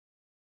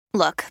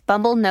Look,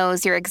 Bumble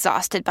knows you're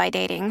exhausted by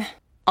dating.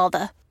 All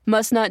the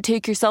must not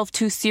take yourself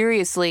too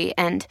seriously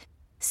and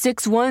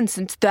 6'1"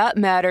 since that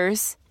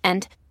matters.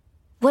 And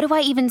what do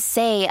I even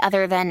say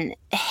other than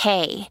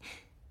hey?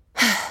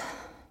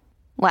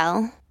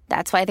 Well,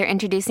 that's why they're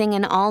introducing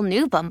an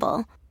all-new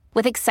Bumble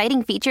with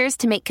exciting features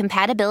to make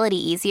compatibility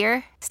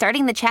easier,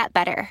 starting the chat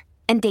better,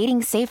 and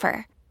dating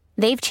safer.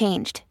 They've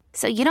changed,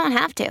 so you don't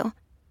have to.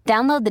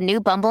 Download the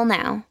new Bumble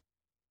now.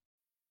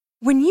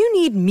 When you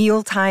need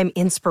mealtime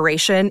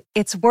inspiration,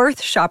 it's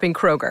worth shopping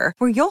Kroger,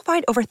 where you'll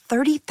find over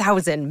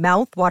 30,000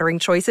 mouth-watering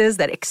choices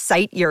that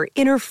excite your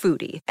inner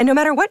foodie. And no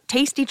matter what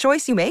tasty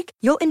choice you make,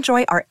 you'll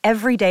enjoy our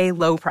everyday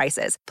low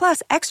prices,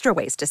 plus extra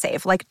ways to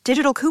save, like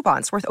digital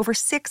coupons worth over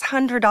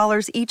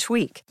 $600 each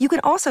week. You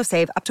can also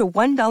save up to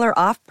 $1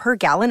 off per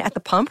gallon at the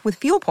pump with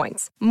fuel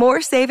points.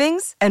 More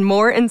savings and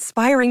more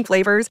inspiring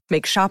flavors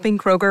make shopping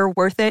Kroger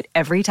worth it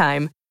every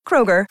time.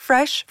 Kroger,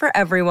 fresh for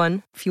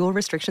everyone. Fuel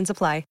restrictions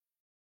apply.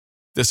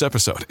 This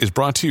episode is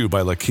brought to you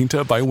by La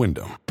Quinta by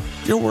Wyndham.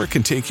 Your work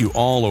can take you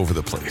all over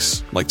the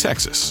place, like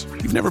Texas.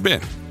 You've never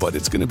been, but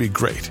it's going to be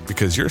great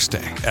because you're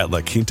staying at La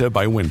Quinta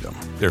by Wyndham.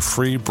 Their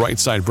free Bright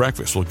Side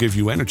breakfast will give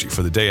you energy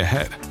for the day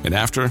ahead. And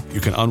after,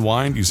 you can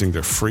unwind using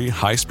their free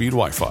high-speed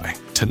Wi-Fi.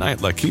 Tonight,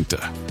 La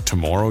Quinta.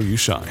 Tomorrow, you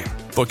shine.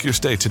 Book your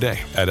stay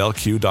today at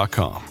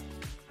lq.com.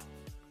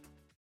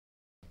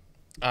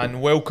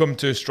 And welcome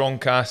to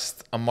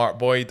Strongcast. I'm Mark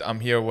Boyd. I'm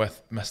here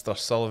with Mr.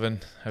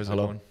 Sullivan. How's it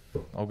going?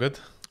 All good?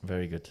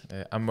 Very good.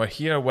 And we're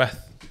here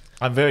with...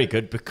 I'm very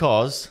good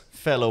because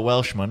fellow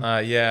Welshman.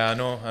 Yeah,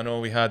 I know.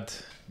 We had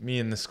me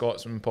and the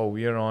Scotsman Paul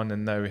Weir on,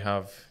 and now we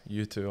have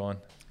you two on.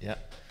 Yeah.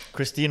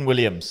 Christian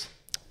Williams.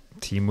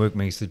 Teamwork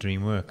makes the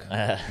dream work.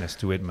 Let's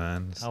do it,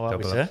 man. How are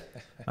we, sir?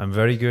 I'm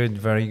very good,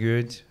 very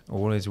good.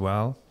 All is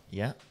well.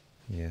 Yeah.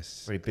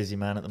 Yes. Very busy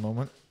man at the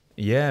moment.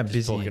 Yeah, Just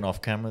busy. talking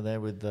off camera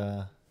there with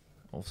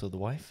also the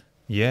wife.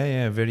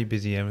 Yeah, very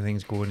busy.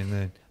 Everything's going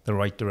in the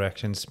right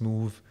direction,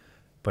 smooth,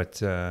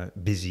 but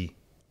busy,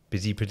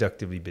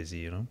 productively busy,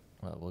 you know.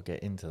 Well, we'll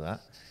get into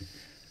that.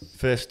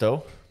 First,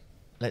 though,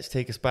 let's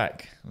take us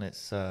back.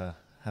 Let's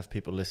have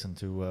people listen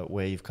to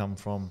where you've come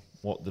from,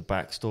 what the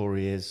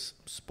backstory is,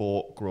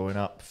 sport, growing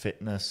up,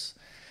 fitness,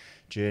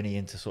 journey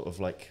into sort of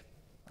like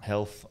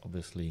health,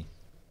 obviously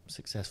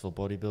successful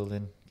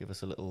bodybuilding. Give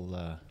us a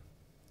little...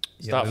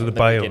 Start from the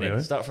beginning.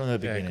 Right? Start from the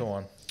beginning. Yeah, go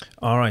on.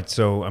 All right,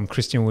 so I'm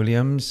Christian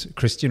William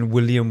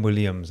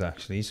Williams,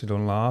 actually, so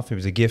don't laugh. It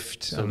was a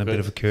gift and a bit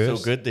of a curse.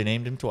 So good, they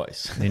named him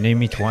twice. They named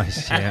me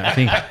twice, yeah.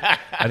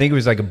 I think it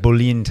was like a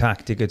bullying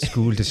tactic at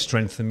school to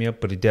strengthen me up,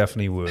 but it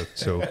definitely worked.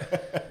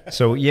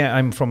 So yeah,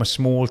 I'm from a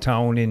small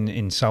town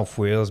in South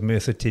Wales,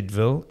 Merthyr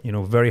Tydfil, you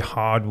know, very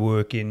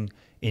hard-working,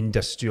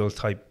 industrial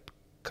type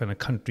kind of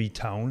country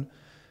town.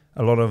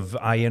 A lot of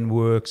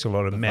ironworks, a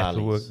lot of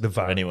metalwork. The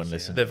valleys. Anyone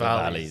listen? The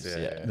valleys.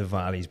 The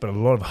valleys, but a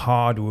lot of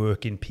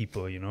hard-working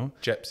people, you know.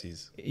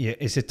 Gypsies. Yeah,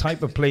 it's a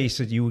type of place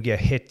that you would get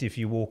hit if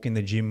you walk in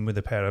the gym with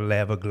a pair of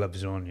leather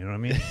gloves on, you know what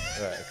I mean?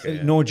 Right, okay,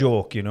 yeah. No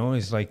joke, you know.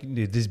 It's like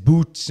there's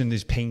boots and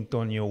there's paint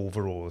on your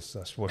overalls.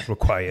 That's what's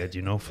required,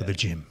 you know, for the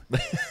gym.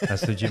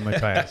 That's the gym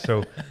attire.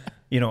 So,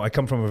 you know, I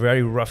come from a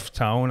very rough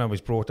town. I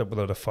was brought up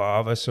without a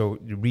father, so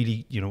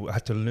really, you know, I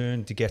had to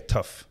learn to get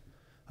tough.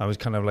 I was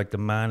kind of like the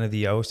man of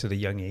the house at a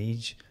young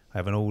age. I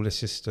have an older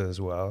sister as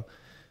well.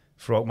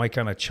 Throughout my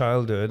kind of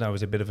childhood, I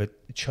was a bit of a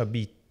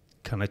chubby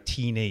kind of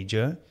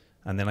teenager.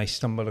 And then I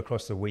stumbled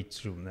across the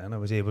weights room. Then I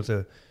was able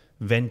to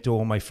vent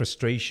all my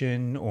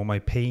frustration, all my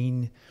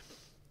pain,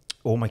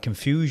 all my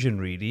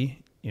confusion,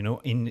 really, you know,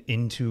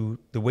 into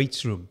the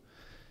weights room.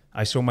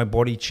 I saw my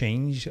body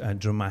change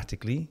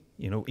dramatically,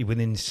 you know,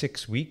 within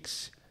 6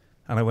 weeks.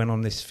 And I went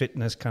on this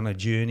fitness kind of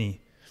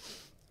journey.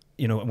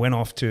 You know, went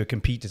off to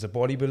compete as a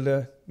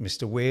bodybuilder,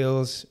 Mr.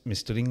 Wales,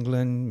 Mr.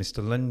 England,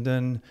 Mr.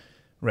 London,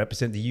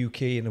 represent the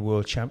UK in the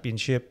World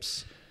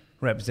Championships,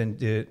 represent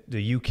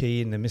the UK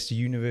in the Mr.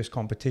 Universe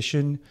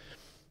competition.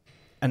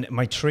 And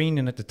my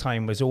training at the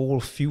time was all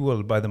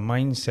fueled by the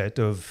mindset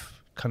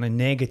of kind of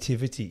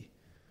negativity.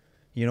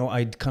 You know,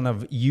 I'd kind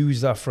of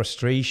use that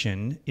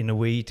frustration in a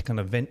way to kind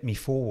of vent me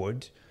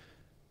forward,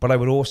 but I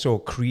would also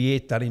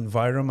create that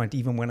environment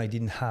even when I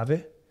didn't have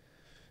it.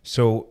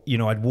 So, you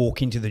know, I'd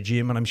walk into the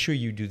gym, and I'm sure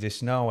you do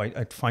this now.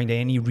 I'd find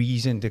any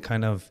reason to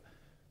kind of,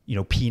 you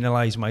know,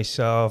 penalize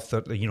myself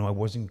that, you know, I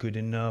wasn't good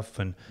enough.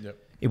 And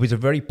It was a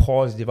very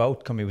positive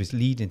outcome it was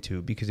leading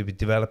to, because it was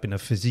developing a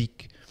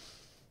physique.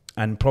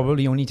 And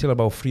probably only till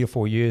about 3 or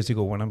 4 years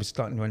ago, when I was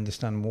starting to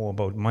understand more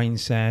about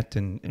mindset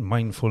and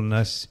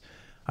mindfulness,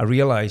 I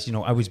realized, you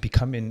know, I was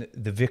becoming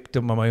the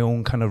victim of my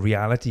own kind of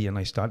reality, and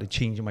I started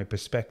changing my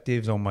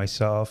perspectives on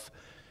myself.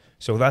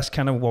 So that's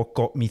kind of what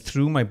got me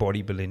through my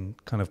bodybuilding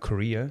kind of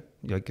career.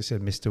 Like I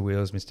said, Mr.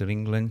 Wales, Mr.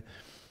 England.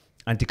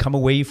 And to come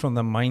away from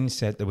the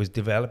mindset that was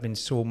developing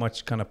so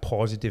much kind of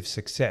positive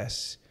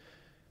success,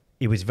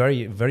 it was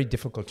very, very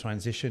difficult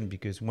transition,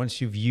 because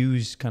once you've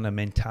used kind of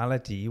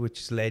mentality, which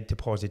has led to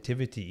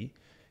positivity,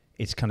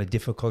 it's kind of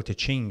difficult to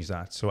change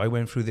that. So I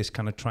went through this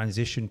kind of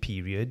transition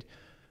period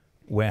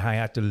where I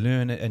had to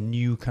learn a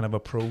new kind of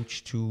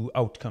approach to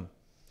outcome.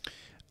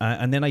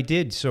 And then I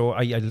did. So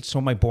I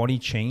saw my body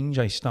change.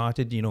 I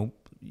started,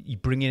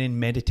 bringing in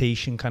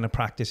meditation kind of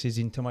practices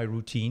into my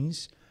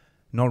routines,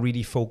 not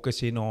really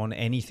focusing on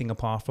anything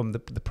apart from the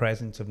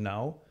presence of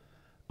now.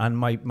 And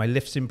my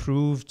lifts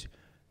improved.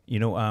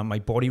 My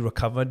body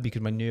recovered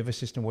because my nervous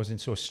system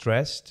wasn't so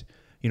stressed.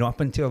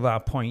 Up until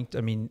that point,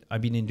 I mean,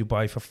 I've been in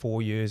Dubai for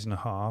 4 years and a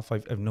half.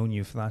 I've known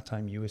you for that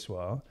time, you as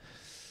well.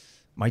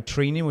 My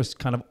training was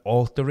kind of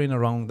altering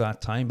around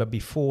that time. But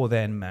before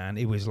then, man,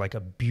 it was like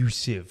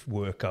abusive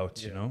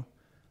workouts,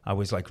 I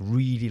was like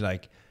really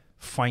like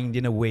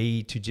finding a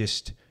way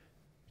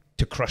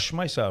to crush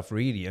myself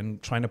really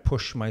and trying to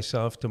push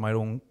myself to my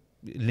own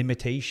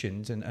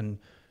limitations and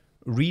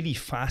really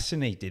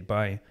fascinated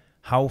by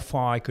how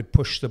far I could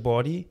push the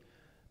body,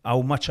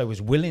 how much I was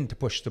willing to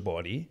push the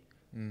body,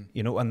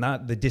 and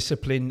that the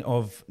discipline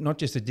of, not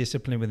just the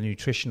discipline with the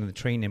nutrition and the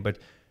training, but,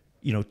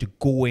 to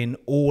go in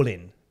all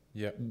in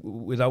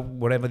without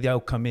whatever the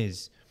outcome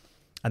is.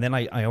 And then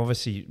I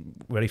obviously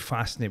very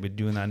fascinated with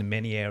doing that in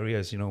many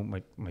areas,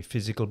 my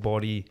physical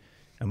body,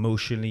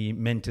 emotionally,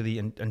 mentally,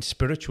 and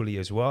spiritually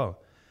as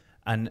well.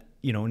 And,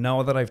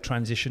 now that I've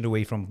transitioned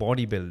away from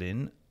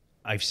bodybuilding,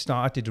 I've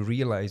started to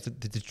realize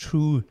that the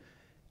true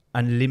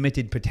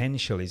unlimited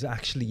potential is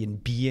actually in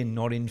being,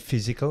 not in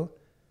physical,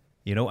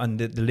 and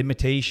the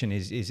limitation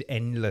is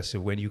endless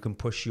of when you can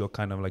push your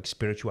kind of like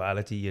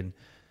spirituality and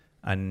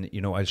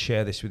I'll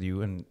share this with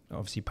you and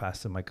obviously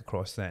pass the mic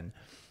across then.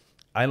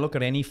 I look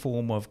at any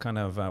form of kind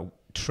of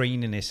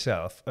training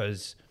itself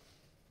as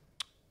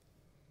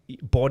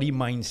body,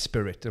 mind,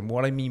 spirit. And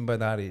what I mean by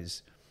that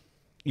is,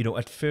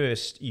 at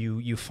first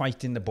you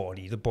fight in the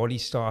body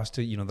starts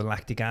to, the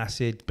lactic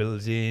acid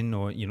builds in,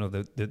 or,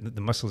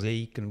 the muscles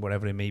ache and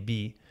whatever it may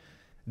be.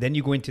 Then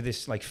you go into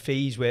this like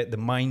phase where the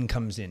mind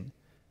comes in,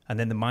 and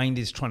then the mind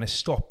is trying to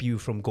stop you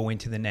from going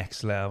to the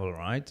next level,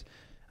 right?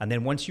 And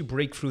then once you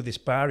break through this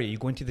barrier, you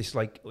go into this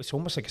like, it's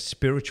almost like a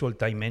spiritual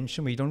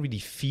dimension where you don't really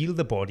feel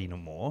the body no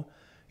more.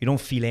 You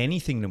don't feel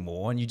anything no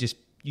more, and you're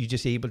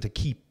just able to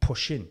keep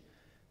pushing.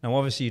 Now,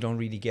 obviously, you don't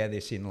really get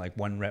this in like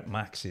 1 rep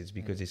maxes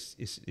because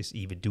it's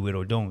either do it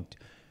or don't.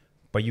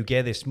 But you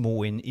get this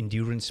more in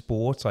endurance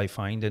sports, I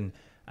find,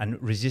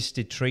 and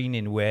resisted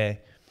training where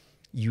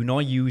you're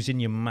not using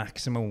your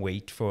maximum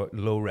weight for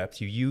low reps.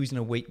 You're using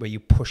a weight where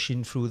you're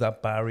pushing through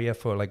that barrier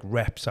for like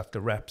reps after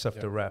reps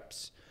after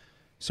reps.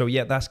 So,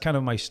 yeah, that's kind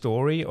of my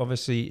story.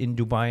 Obviously, in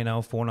Dubai now,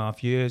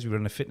 4.5 years, we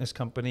run a fitness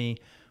company.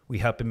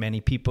 We're helping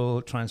many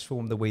people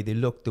transform the way they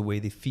look, the way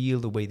they feel,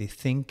 the way they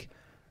think,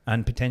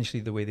 and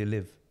potentially the way they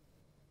live.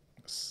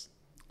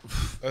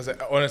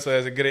 Honestly,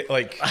 it's a great,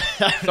 like,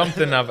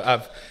 something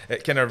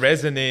it kind of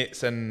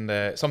resonates,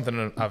 and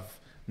something I've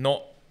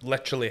not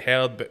literally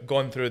heard, but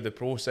gone through the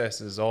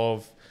processes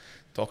of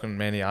talking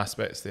many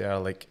aspects there.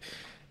 Like,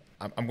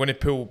 I'm going to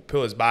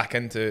pull us back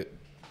into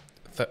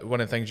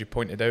one of the things you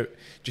pointed out.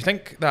 Do you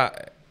think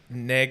that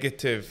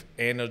negative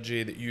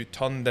energy that you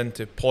turned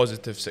into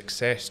positive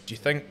success, do you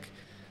think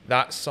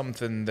that's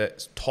something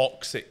that's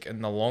toxic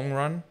in the long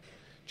run?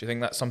 Do you think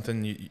that's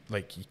something you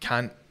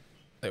can't,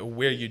 it'll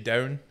wear you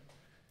down?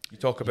 You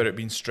talk about it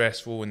being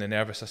stressful in the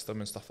nervous system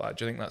and stuff like that.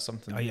 Do you think that's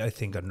something? I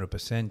think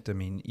 100%. I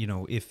mean,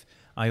 if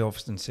I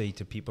often say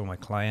to people, my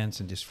clients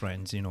and just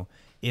friends,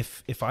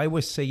 if I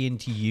was saying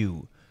to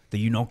you that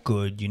you're not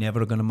good, you're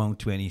never going to amount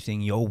to anything,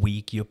 you're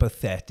weak, you're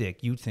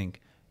pathetic, you'd think,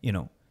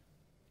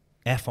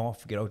 F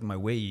off, get out of my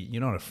way.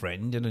 You're not a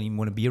friend. I don't even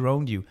want to be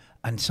around you.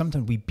 And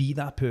sometimes we be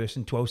that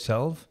person to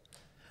ourselves.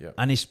 Yeah.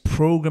 And it's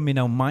programming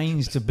our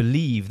minds to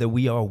believe that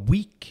we are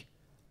weak.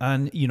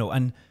 And,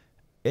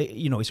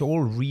 it's all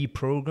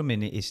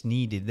reprogramming. It's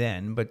needed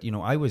then. But,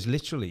 I was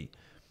literally...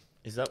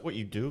 Is that what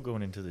you do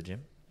going into the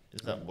gym?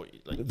 Is that what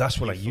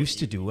that's what I used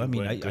to do. I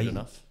mean, I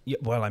enough? Yeah,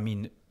 well, I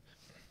mean,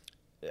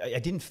 I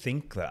didn't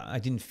think that. I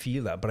didn't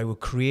feel that. But I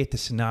would create the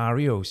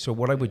scenario. So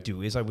what I would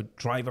do is I would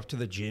drive up to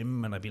the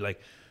gym and I'd be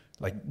like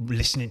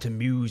listening to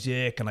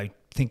music, and I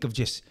think of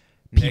just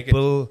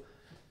people.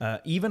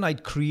 Even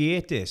I'd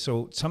create this.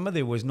 So some of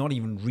it was not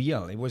even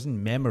real. It wasn't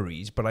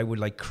memories, but I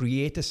would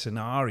create a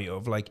scenario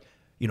of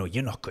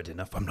you're not good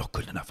enough. I'm not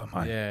good enough, am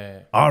I? Yeah.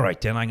 All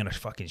right, then I'm going to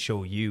fucking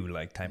show you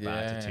type of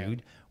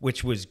attitude,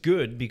 which was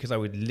good because I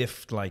would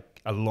lift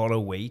a lot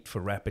of weight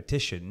for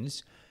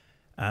repetitions.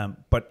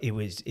 But it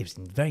was a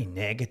very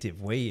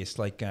negative way. It's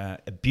like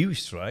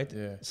abuse, right?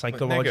 Yeah.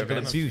 Psychological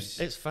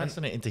abuse. It's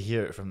fascinating to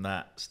hear it from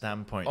that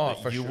standpoint.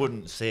 That you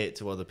wouldn't say it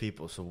to other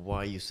people, so why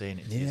are you saying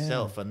it to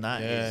yourself? And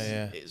that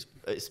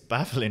it's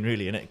baffling,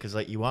 really, isn't it? Because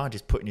you are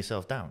just putting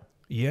yourself down.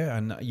 Yeah,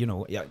 and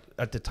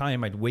at the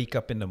time I'd wake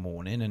up in the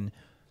morning and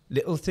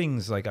little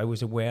things I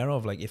was aware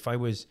of, if I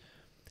was,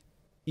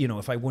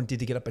 if I wanted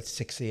to get up at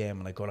 6 a.m.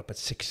 and I got up at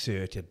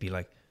 6:30, I'd be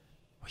like,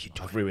 what are you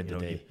doing? I've ruined the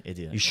day,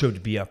 idiot. You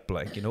should be up,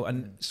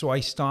 and so I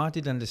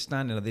started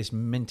understanding that this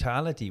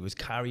mentality was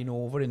carrying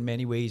over in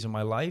many ways in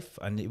my life,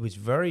 and it was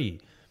very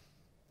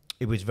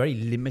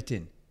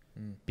limiting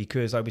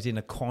because I was in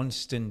a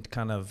constant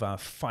kind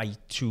of fight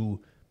to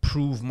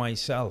prove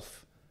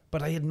myself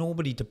but I had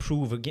nobody to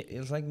prove again. It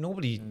was like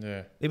nobody.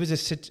 Yeah. It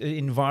was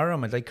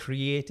environment I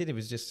created. It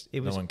was.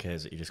 No one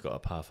cares that you just got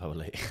up half hour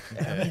late.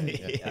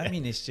 I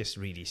mean, it's just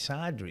really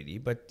sad, really.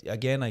 But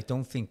again, I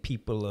don't think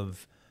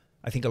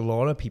I think a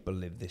lot of people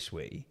live this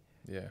way.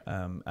 Yeah.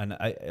 And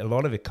a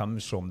lot of it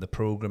comes from the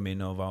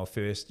programming of our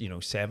first,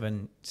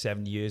 7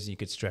 years. You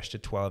could stretch to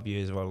 12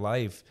 years of our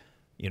life,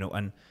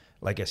 and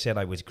like I said,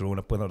 I was growing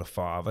up without a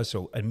father.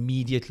 So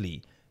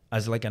immediately,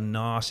 as like a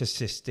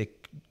narcissistic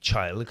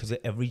child, because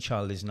every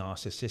child is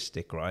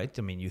narcissistic, right?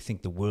 I mean, you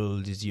think the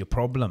world is your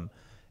problem.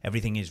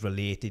 Everything is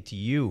related to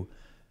you.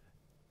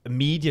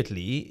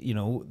 Immediately,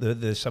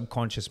 the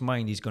subconscious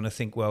mind is going to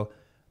think, well,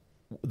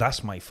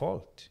 that's my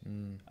fault.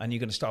 And you're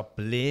going to start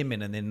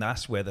blaming, and then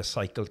that's where the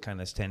cycle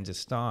kind of tends to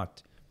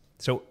start.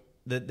 So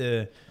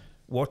the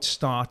what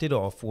started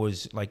off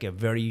was like a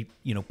very,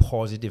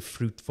 positive,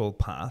 fruitful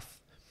path.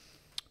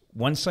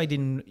 Once I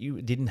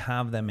didn't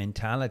have that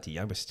mentality,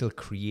 I was still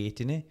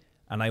creating it,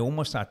 and I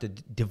almost had to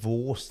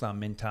divorce that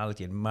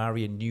mentality and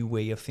marry a new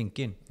way of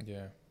thinking.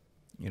 Yeah.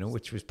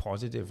 Which was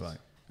positive, like.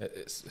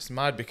 It's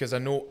mad because I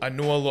know a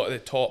lot of the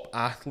top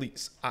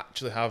athletes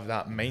actually have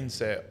that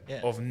mindset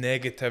of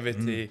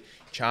negativity,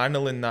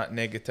 channeling that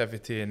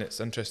negativity, and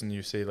it's interesting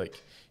you say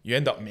like you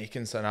end up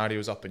making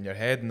scenarios up in your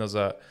head, and there's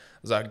a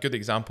good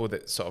example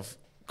that sort of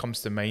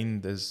comes to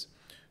mind is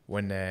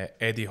when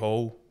Eddie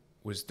Hall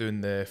was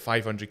doing the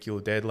 500 kilo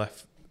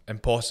deadlift,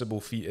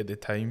 impossible feat at the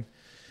time,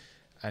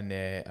 and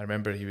I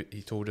remember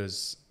he told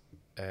us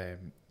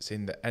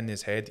saying that in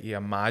his head he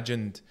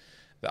imagined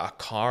that a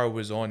car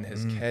was on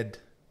his kid.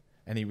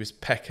 And he was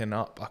picking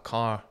up a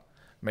car.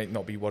 Might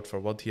not be word for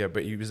word here,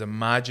 but he was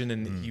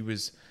imagining that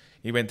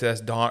he went to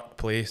this dark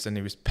place and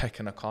he was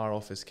picking a car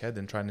off his kid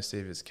and trying to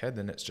save his kid.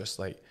 And it's just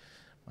like,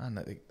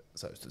 man,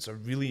 it's a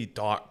really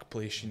dark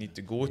place you need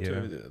to go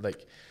to.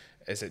 Like,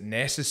 is it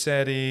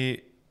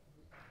necessary?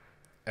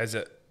 Is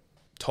it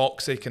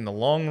toxic in the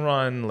long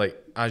run?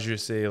 Like, as you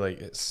say,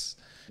 like it's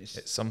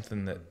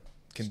something that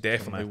can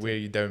definitely weigh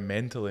you down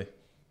mentally.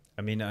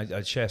 I mean,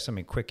 I'll share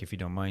something quick if you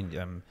don't mind.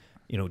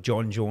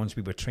 John Jones,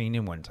 we were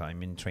training one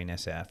time in Train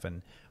SF,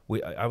 and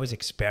I was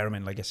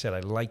experimenting. Like I said, I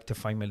like to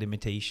find my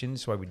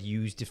limitations, so I would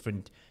use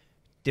different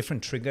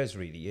triggers,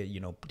 really,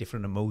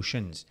 different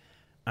emotions.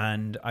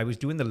 And I was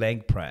doing the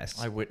leg press.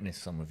 I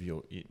witnessed some of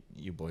you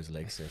boys'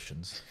 leg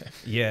sessions.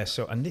 Yeah,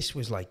 and this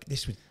was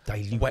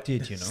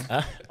diluted,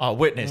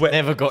 Witness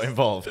never got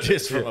involved,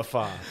 just from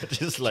afar.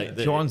 Just like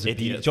the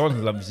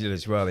John loves it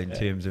as well in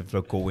terms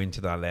of going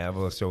to that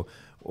level. So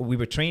we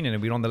were training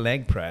and we were on the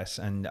leg press,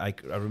 and I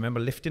remember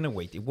lifting a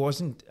weight. It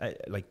wasn't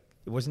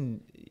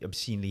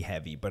obscenely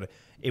heavy, but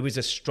it was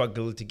a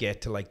struggle to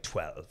get to like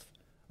 12.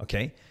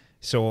 Okay,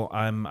 so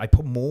I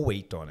put more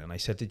weight on, and I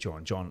said to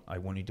John, I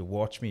want you to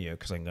watch me here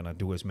because I'm gonna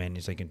do as many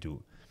as I can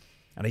do.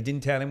 And I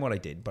didn't tell him what I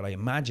did, but I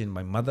imagined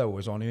my mother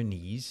was on her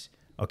knees,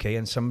 okay,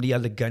 and somebody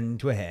held a gun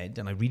to her head,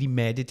 and I really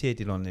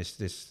meditated on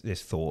this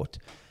thought.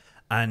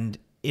 And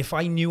if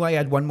I knew I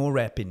had one more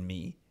rep in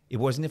me, it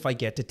wasn't if I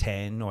get to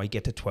 10 or I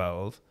get to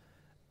 12.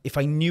 If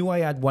I knew I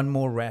had one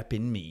more rep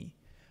in me,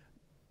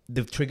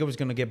 the trigger was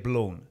going to get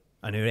blown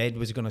and her head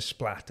was going to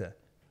splatter.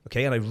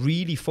 Okay, and I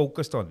really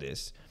focused on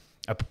this.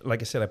 Like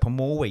I said, I put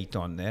more weight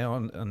on there,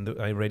 and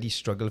I already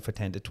struggled for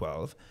 10 to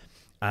 12.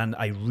 And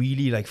I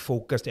really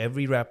focused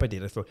every rep I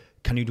did. I thought,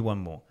 can you do one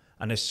more?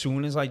 And as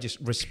soon as I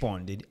just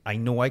responded, I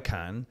know I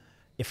can.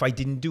 If I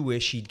didn't do it,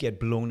 she'd get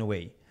blown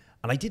away.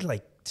 And I did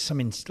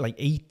something like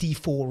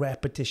 84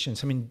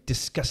 repetitions, something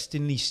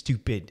disgustingly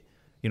stupid.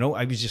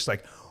 I was just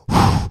like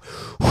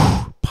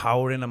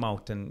powering them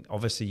out, and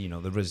obviously,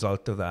 the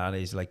result of that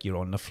is like you're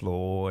on the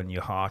floor and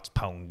your heart's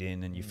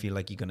pounding and you feel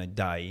like you're gonna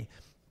die.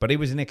 But it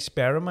was an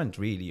experiment,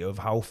 really, of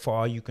how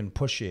far you can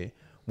push it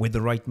with the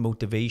right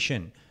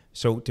motivation.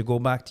 So to go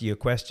back to your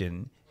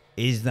question,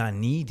 is that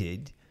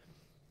needed?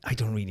 I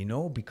don't really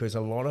know, because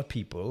a lot of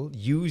people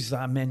use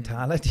that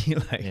mentality.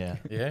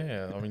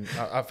 Yeah. I mean,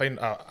 I find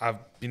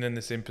I've been in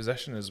the same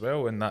position as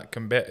well, and that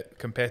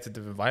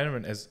competitive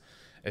environment is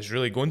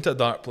really going to a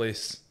dark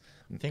place.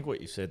 I think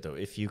what you said, though,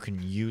 if you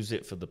can use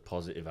it for the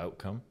positive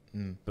outcome,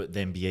 but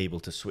then be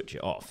able to switch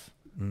it off,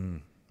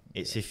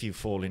 it's if you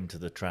fall into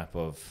the trap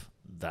of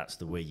that's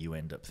the way you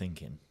end up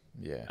thinking.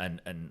 Yeah.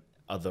 And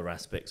other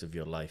aspects of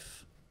your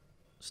life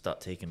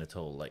start taking a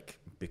toll,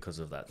 because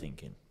of that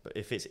thinking. But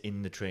if it's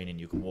in the training,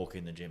 you can walk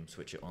in the gym,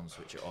 switch it on,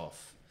 switch it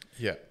off.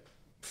 Yeah.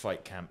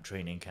 Fight camp,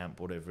 training camp,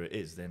 whatever it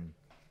is, then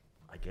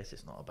I guess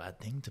it's not a bad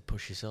thing to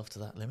push yourself to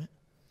that limit.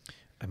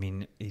 I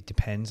mean, it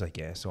depends, I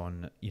guess,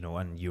 on,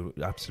 and you're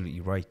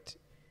absolutely right.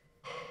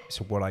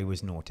 So what I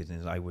was noticing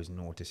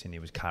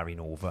it was carrying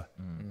over,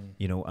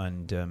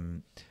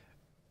 and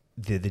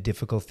the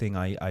difficult thing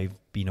I've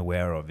been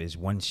aware of is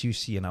once you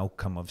see an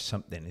outcome of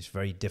something, it's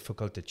very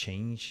difficult to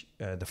change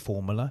the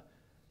formula,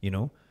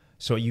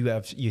 So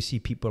you see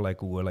people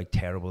who are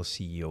terrible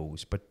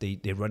CEOs, but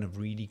they run a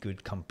really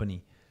good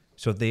company.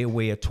 So their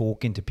way of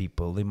talking to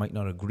people, they might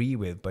not agree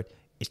with, but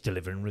it's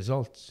delivering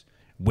results.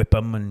 Whip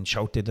them and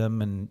shout at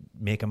them and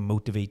make them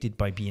motivated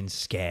by being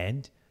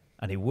scared,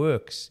 and it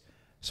works.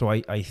 So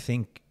I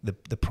think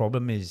the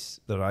problem is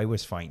that I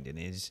was finding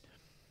is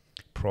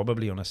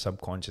probably on a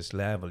subconscious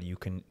level, you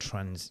can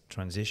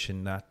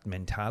transition that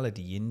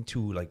mentality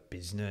into like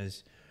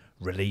business,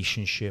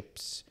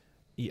 relationships,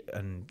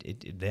 and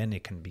then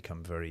it can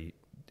become very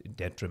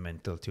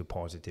detrimental to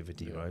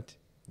positivity, right?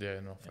 Yeah,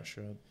 no, for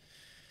sure.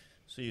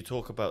 So you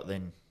talk about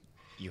then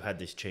you had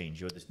this change,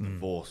 you had this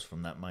divorce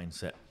from that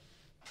mindset.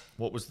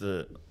 What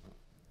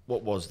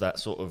was that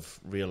sort of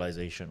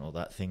realization or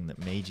that thing that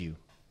made you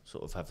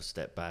sort of have a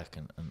step back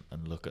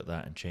and look at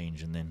that and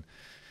change, and then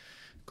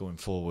going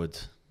forward?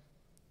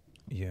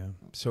 Yeah.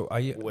 So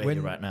where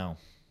you're at now.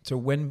 So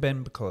when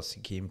Ben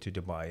Bukowski came to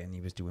Dubai and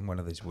he was doing one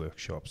of his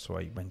workshops, so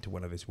I went to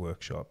one of his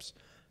workshops,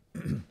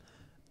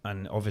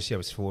 and obviously I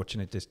was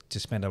fortunate to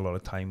spend a lot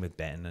of time with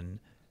Ben. And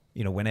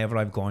you know, whenever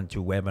I've gone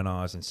to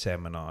webinars and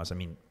seminars, I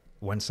mean,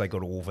 once I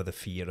got over the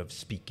fear of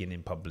speaking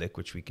in public,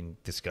 which we can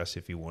discuss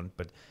if you want,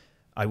 but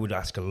I would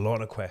ask a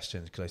lot of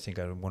questions because I think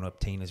I want to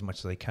obtain as much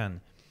as I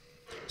can.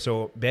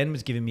 So Ben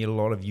was giving me a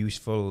lot of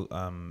useful,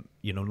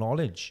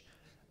 knowledge.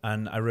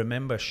 And I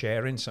remember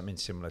sharing something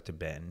similar to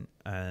Ben.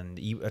 And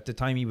at the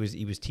time, he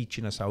was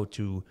teaching us how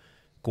to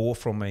go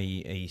from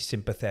a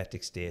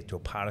sympathetic state to a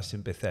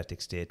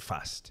parasympathetic state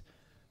fast.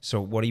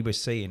 So what he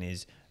was saying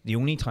is the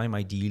only time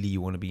ideally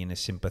you want to be in a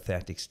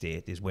sympathetic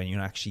state is when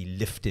you're actually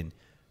lifting.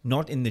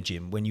 Not in the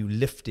gym, when you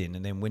lift in,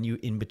 and then when you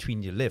in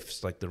between your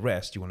lifts, like the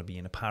rest, you want to be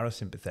in a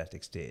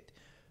parasympathetic state.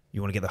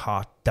 You want to get the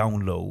heart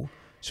down low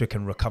so it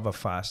can recover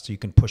fast, so you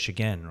can push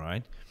again,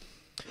 right?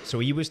 So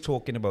he was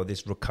talking about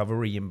this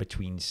recovery in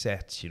between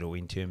sets, you know,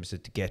 in terms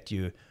of to get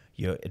your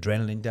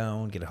adrenaline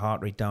down, get a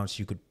heart rate down so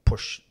you could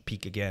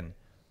peak again.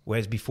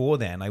 Whereas before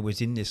then, I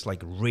was in this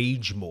like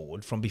rage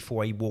mode from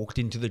before I walked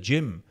into the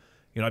gym.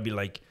 You know, I'd be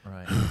like,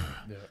 right.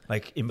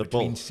 like in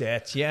between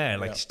sets,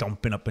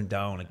 stomping up and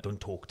down, like, don't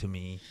talk to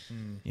me,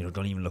 you know,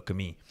 don't even look at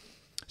me.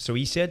 So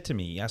he said to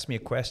me, he asked me a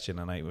question,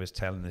 and I was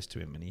telling this to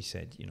him, and he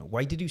said, you know,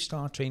 why did you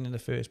start training in the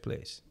first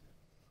place?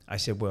 I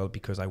said, well,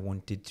 because I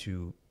wanted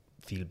to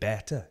feel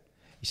better.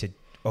 He said,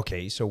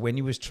 okay, so when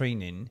you was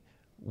training,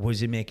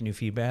 was it making you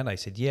feel better? I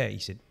said, yeah. He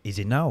said, is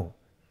it now?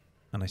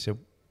 And I said,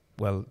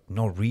 well,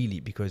 not really,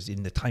 because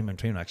in the time I'm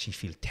training, I actually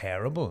feel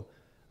terrible.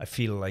 I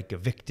feel like a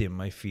victim.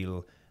 I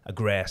feel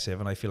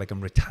aggressive, and I feel like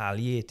I'm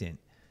retaliating.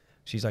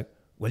 She's like,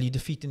 well, you're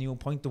defeating the whole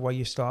point of why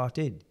you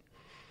started.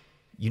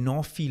 You're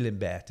not feeling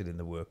better in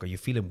the work, or you're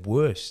feeling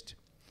worse.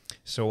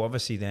 So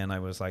obviously then I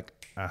was like,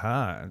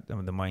 aha,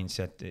 and the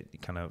mindset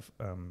it kind of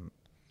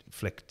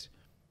flicked.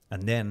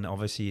 And then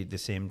obviously at the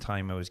same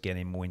time I was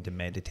getting more into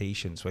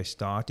meditation. So I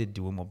started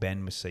doing what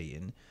Ben was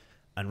saying,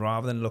 and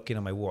rather than looking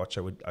at my watch,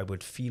 I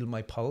would feel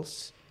my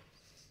pulse.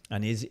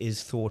 And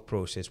his thought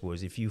process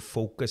was, if you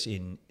focus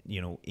in,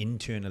 you know,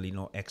 internally,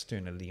 not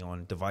externally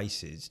on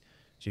devices,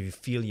 so if you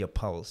feel your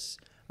pulse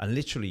and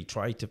literally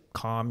try to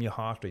calm your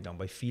heart rate down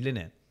by feeling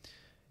it,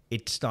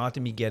 it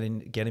started me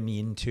getting me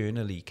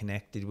internally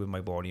connected with my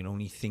body and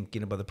only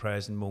thinking about the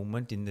present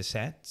moment in the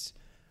sets.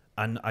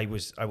 And I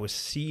was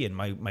seeing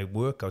my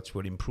workouts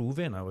were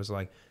improving. I was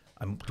like,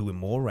 I'm doing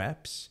more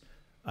reps.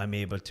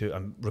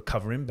 I'm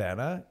recovering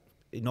better,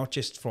 not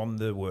just from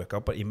the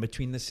workout, but in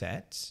between the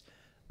sets.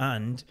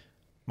 And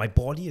my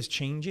body is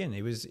changing.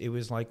 It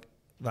was like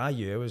that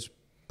year I was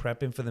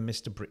prepping for the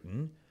Mr.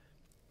 Britain.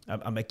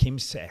 I came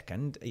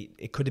second.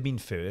 It could have been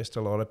first.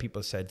 A lot of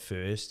people said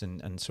first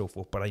and so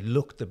forth. But I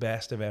looked the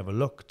best I've ever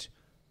looked.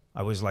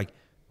 I was like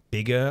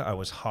bigger. I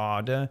was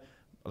harder.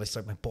 It's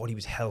like my body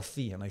was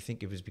healthy. And I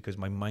think it was because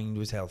my mind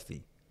was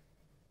healthy.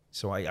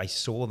 So I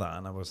saw that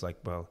and I was like,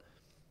 well,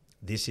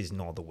 this is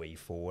not the way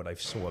forward. I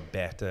saw a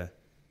better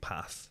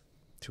path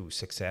to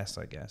success,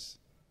 I guess.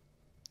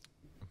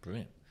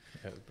 Brilliant.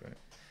 Yeah, it was brilliant.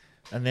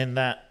 And then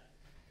that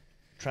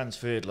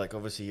transferred, like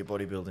obviously your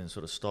bodybuilding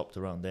sort of stopped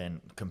around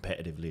then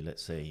competitively,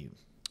 let's say. You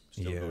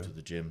still go to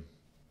the gym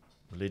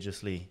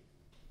religiously,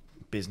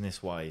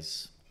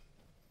 business-wise,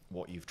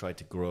 what you've tried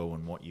to grow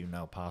and what you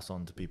now pass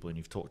on to people, and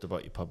you've talked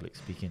about your public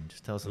speaking.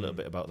 Just tell us a little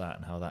bit about that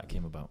and how that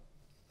came about.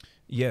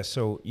 Yeah,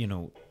 so, you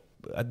know,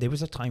 there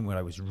was a time where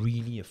I was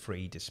really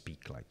afraid to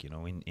speak, like, you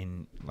know,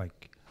 in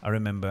like, I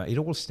remember it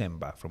all stemmed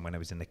back from when I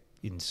was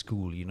in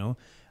school, you know.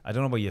 I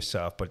don't know about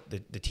yourself, but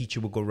the teacher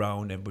would go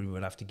around and we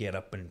would have to get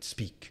up and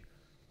speak,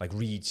 like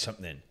read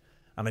something.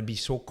 And I'd be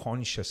so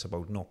conscious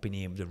about not being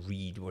able to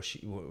read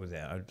what was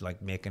there. I'd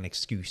like make an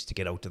excuse to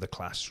get out of the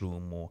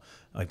classroom, or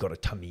I've got a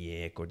tummy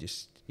ache, or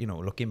just, you know,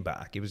 looking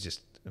back, it was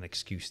just an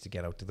excuse to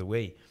get out of the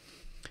way.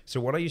 So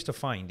what I used to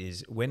find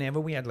is whenever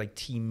we had like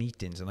team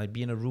meetings and I'd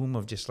be in a room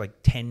of just like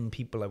 10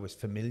 people I was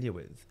familiar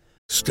with.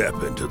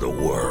 Step into the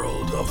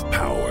world of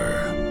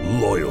power,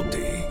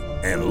 loyalty,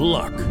 and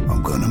luck.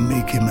 I'm gonna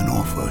make him an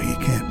offer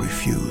he can't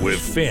refuse. With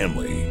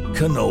family,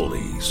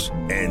 cannolis,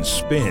 and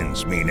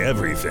spins mean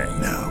everything.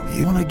 Now,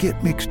 you wanna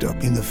get mixed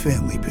up in the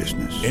family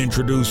business.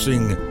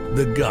 Introducing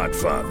The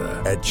Godfather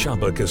at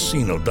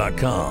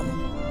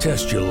ChumbaCasino.com.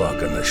 Test your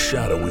luck in the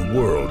shadowy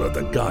world of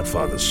The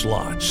Godfather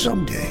slot.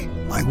 Someday,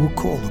 I will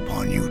call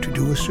upon you to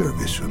do a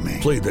service for me.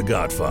 Play The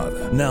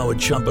Godfather now at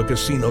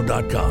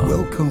ChumbaCasino.com.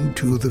 Welcome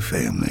to the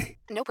family.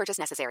 No purchase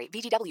necessary.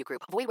 VGW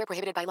Group. Void where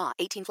prohibited by law.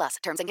 18 plus.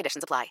 Terms and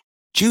conditions apply.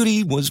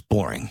 Judy was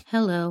boring.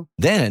 Hello.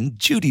 Then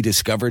Judy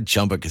discovered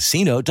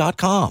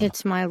ChumbaCasino.com.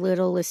 It's my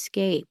little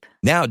escape.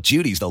 Now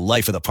Judy's the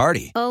life of the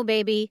party. Oh,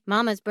 baby,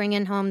 mama's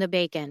bringing home the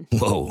bacon.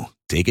 Whoa,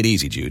 take it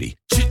easy, Judy.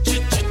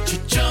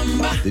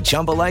 The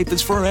Chumba life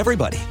is for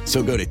everybody.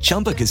 So go to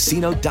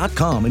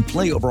ChumbaCasino.com and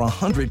play over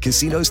 100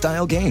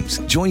 casino-style games.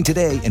 Join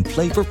today and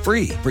play for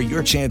free for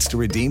your chance to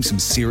redeem some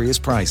serious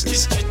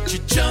prizes.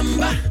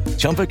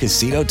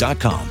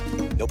 ChumbaCasino.com.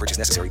 No purchase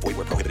necessary. Void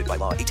where prohibited by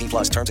law. 18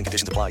 plus terms and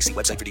conditions apply. See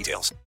website for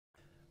details.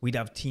 We'd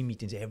have team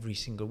meetings every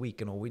single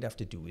week, and all we'd have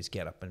to do is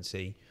get up and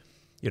say,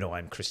 you know,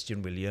 I'm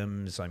Christian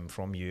Williams, I'm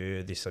from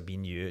here, this I've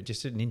been here,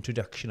 just an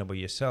introduction about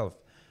yourself.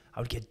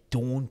 I would get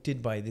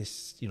daunted by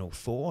this, you know,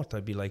 thought.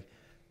 I'd be like,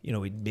 you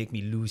know, it'd make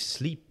me lose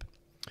sleep.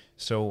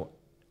 So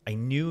I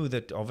knew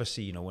that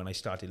obviously, you know, when I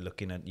started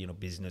looking at, you know,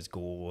 business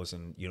goals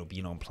and, you know,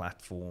 being on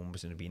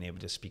platforms and being able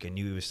to speak, I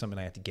knew it was something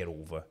I had to get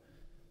over.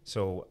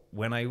 So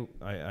when I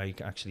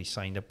actually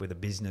signed up with a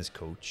business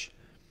coach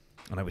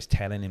and I was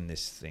telling him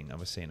this thing, I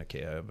was saying,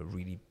 okay, I have a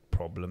really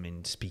problem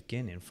in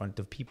speaking in front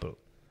of people.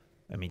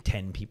 I mean,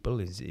 10 people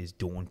is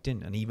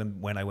daunting. And even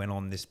when I went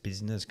on this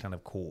business kind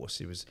of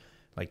course, it was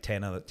like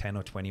 10 or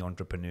 20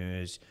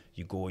 entrepreneurs.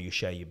 You go, you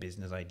share your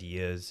business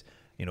ideas,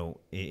 you know,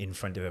 in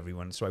front of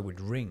everyone. So I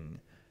would ring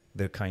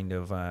the kind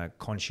of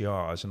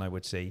concierge and I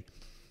would say,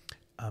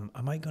 am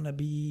I going to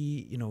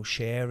be, you know,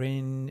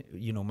 sharing,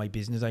 you know, my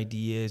business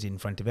ideas in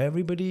front of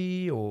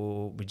everybody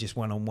or just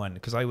one-on-one?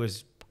 Because I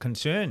was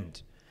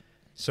concerned.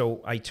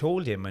 So I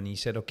told him and he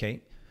said,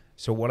 okay,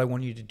 so what I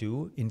want you to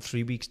do in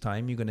 3 weeks'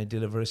 time, you're going to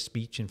deliver a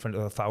speech in front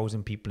of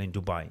 1,000 people in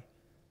Dubai.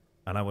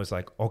 And I was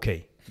like,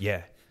 okay,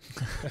 yeah.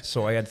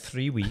 So I had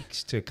 3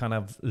 weeks to kind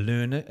of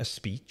learn a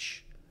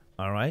speech,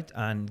 all right,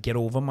 and get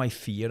over my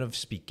fear of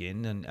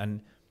speaking.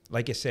 And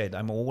like I said,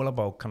 I'm all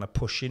about kind of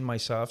pushing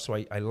myself. So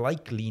I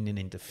like leaning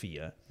into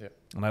fear. Yep.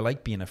 And I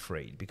like being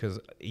afraid because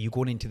you're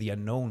going into the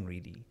unknown,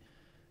 really.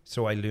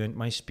 So I learned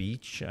my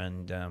speech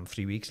and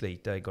 3 weeks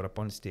later, I got up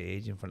on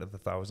stage in front of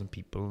 1,000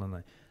 people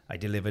and I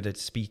delivered a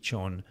speech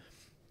on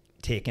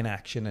taking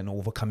action and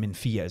overcoming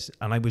fears.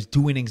 And I was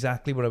doing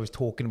exactly what I was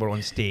talking about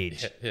on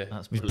stage. It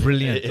was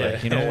brilliant.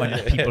 Like, you know,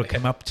 and people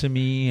came up to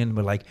me and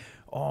were like,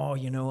 oh,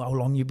 you know, how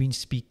long you been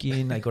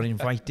speaking? I got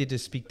invited to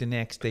speak the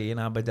next day in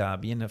Abu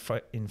Dhabi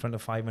in front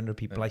of 500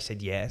 people. I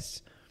said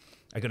yes.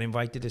 I got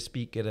invited to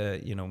speak at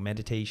a, you know,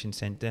 meditation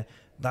center.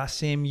 That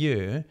same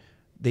year,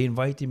 they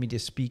invited me to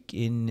speak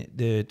in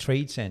the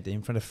trade center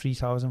in front of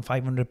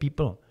 3,500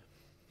 people.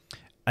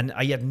 And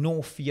I had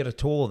no fear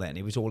at all then.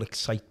 It was all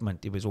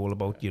excitement. It was all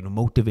about, you know,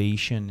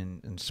 motivation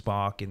and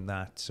sparking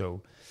that.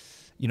 So,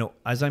 you know,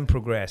 as I'm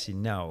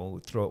progressing now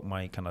throughout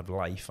my kind of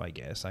life, I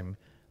guess, I'm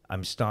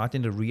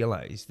starting to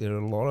realize there are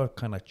a lot of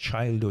kind of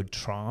childhood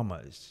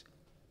traumas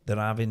that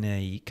are having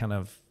a kind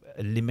of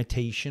a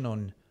limitation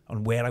on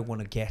where I want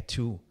to get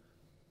to.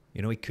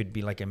 You know, it could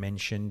be like I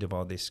mentioned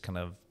about this kind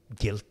of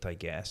guilt, I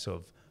guess,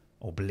 or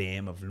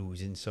blame of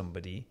losing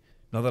somebody.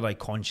 Not that I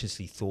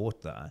consciously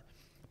thought that,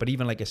 but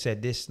even like I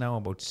said this now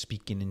about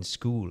speaking in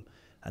school.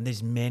 And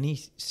there's many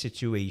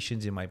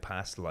situations in my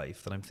past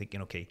life that I'm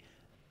thinking, okay,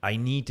 I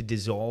need to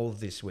dissolve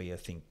this way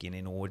of thinking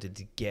in order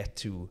to get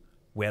to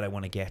where I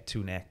want to get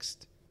to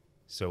next.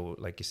 So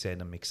like I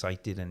said, I'm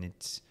excited and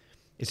it's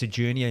a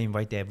journey I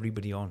invite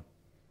everybody on.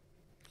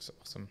 It's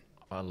awesome.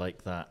 I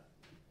like that.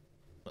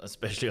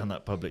 Especially on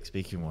that public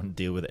speaking one,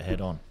 deal with it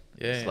head on.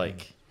 Yeah. It's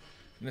like...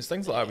 And it's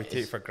things like that we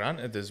take for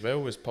granted as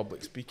well as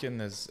public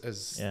speaking is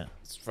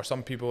for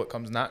some people it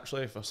comes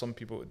naturally, for some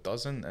people it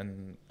doesn't.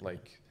 And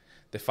like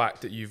the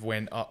fact that you've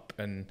went up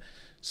and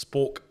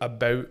spoke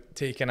about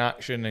taking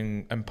action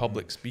in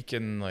public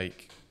speaking,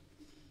 like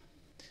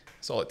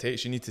that's all it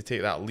takes. You need to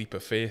take that leap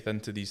of faith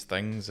into these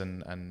things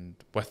and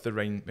with the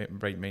right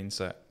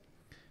mindset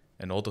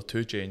in order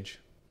to change.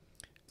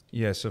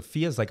 Yeah, so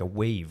fear's like a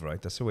wave,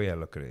 right? That's the way I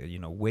look at it. You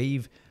know,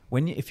 wave,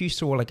 if you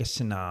saw like a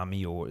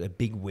tsunami or a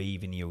big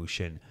wave in the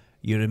ocean,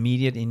 your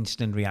immediate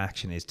instant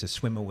reaction is to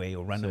swim away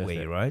or run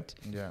away, right?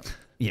 Yeah.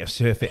 Yeah,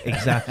 surf it,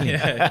 exactly.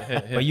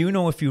 But you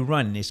know, if you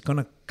run, it's going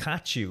to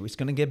catch you, it's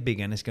going to get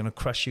bigger and it's going to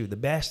crush you. The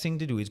best thing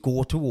to do is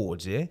go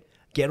towards it,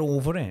 get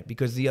over it,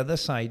 because the other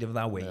side of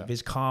that wave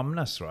is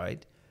calmness,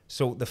 right?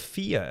 So the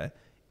fear,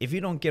 if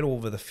you don't get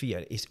over the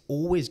fear, it's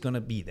always going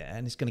to be there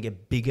and it's going to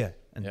get bigger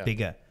and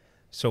bigger.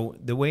 So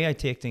the way I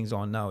take things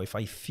on now, if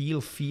I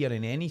feel fear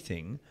in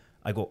anything,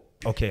 I go,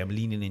 okay, I'm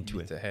leaning into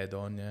it. To head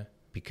on, yeah.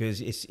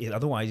 Because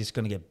otherwise it's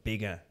going to get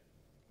bigger.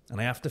 And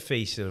I have to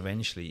face it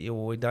eventually.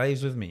 It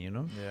dies with me, you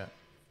know? Yeah.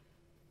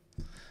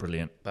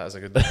 Brilliant. That is a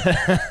good one.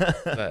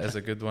 That is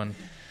a good one.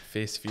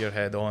 Face fear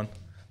head on.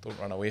 Don't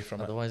run away from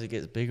Otherwise it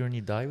gets bigger and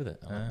you die with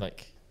it.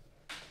 Like,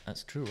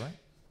 that's true, right?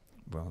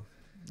 Well,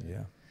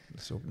 yeah.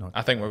 Let's hope not.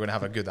 I think we're going to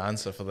have a good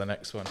answer for the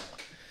next one.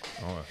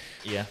 Oh,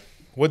 yeah.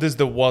 What does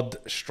the word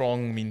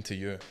strong mean to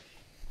you?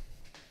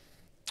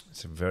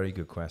 It's a very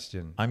good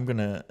question. I'm going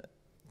to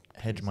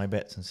hedge my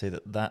bets and say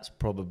that that's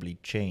probably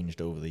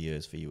changed over the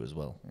years for you as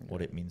well,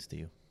 what it means to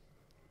you.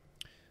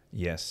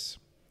 Yes.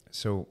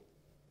 So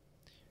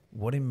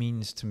what it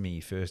means to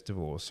me, first of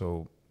all,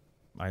 so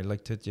I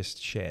like to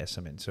just share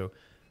something. So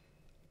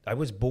I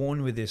was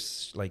born with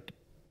this like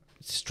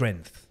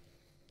strength,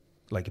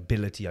 like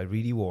ability. I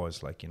really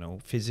was, like, you know,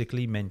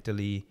 physically,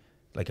 mentally,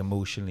 like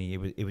emotionally.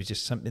 It was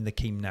just something that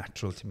came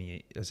natural to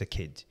me as a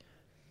kid.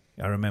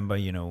 I remember,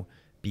 you know,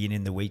 being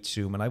in the weights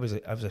room, and I was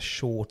a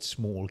short,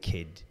 small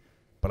kid,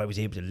 but I was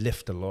able to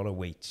lift a lot of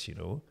weights, you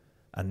know.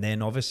 And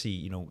then obviously,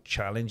 you know,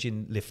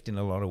 challenging lifting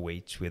a lot of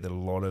weights with a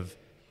lot of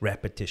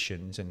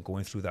repetitions and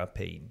going through that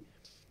pain,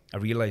 I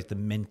realized the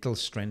mental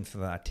strength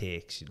that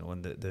takes, you know,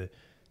 and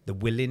the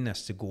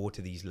willingness to go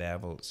to these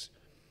levels.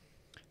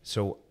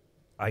 So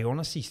I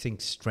honestly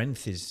think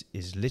strength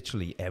is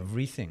literally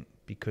everything,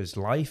 because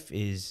life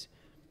is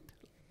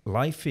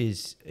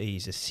a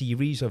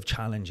series of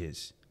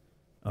challenges.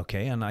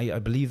 Okay, and I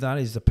believe that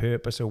is the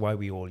purpose of why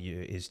we all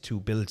here, is to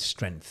build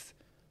strength.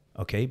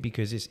 Okay,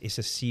 because it's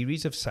a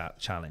series of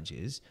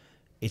challenges.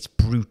 It's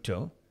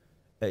brutal,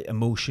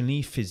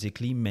 emotionally,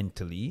 physically,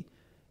 mentally.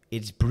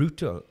 It's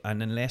brutal,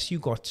 and unless you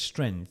got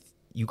strength,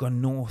 you got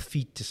no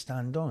feet to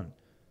stand on.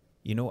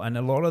 You know, and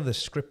a lot of the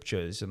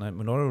scriptures, and I'm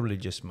not a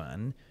religious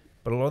man,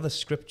 but a lot of the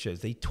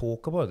scriptures, they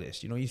talk about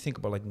this. You know, you think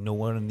about like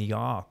Noah and the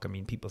ark. I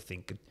mean, people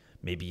think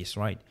maybe it's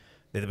right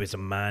that there was a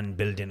man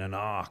building an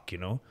ark, you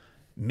know.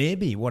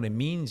 Maybe what it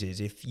means is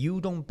if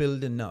you don't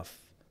build enough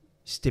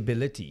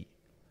stability,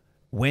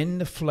 when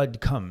the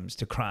flood comes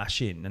to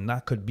crash in, and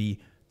that could be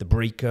the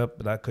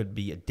breakup, that could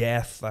be a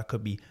death, that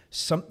could be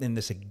something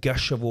that's a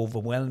gush of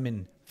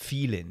overwhelming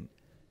feeling.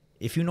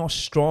 If you're not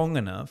strong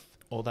enough,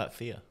 all that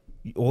fear,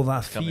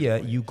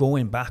 you're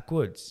going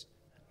backwards.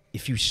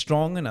 If you're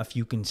strong enough,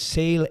 you can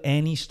sail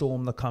any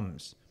storm that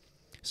comes.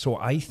 So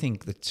I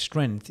think that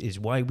strength is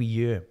why we're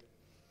here.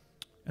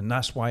 And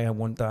that's why I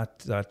want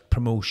that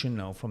promotion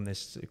now from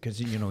this, because,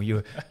 you know,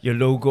 your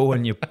logo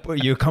and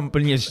your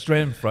company is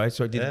strength, right?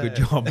 So I did a good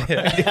job.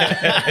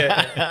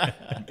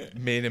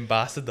 Main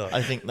ambassador.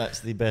 I think that's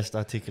the best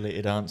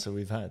articulated answer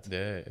we've had.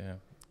 Yeah.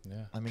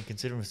 I mean,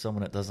 considering for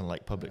someone that doesn't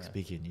like public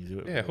speaking, you do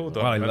it. Yeah, hold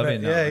on. on. I love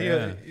it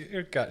now.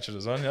 You're catching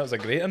us on. That was a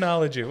great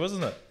analogy,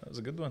 wasn't it? That was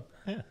a good one.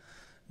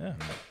 Yeah.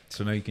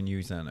 So now you can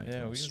use that.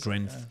 Yeah,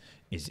 strength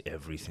is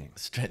everything.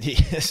 Strength,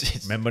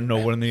 yes. Remember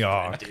Noah and the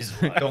ark.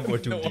 Don't go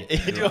too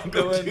deep. Don't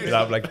go too deep. You'll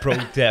have like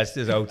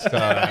protesters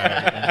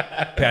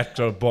outside,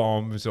 petrol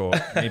bombs, or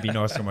maybe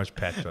not so much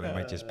petrol. It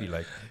might just be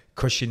like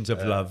cushions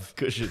of love.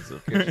 Cushions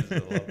of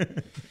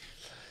love.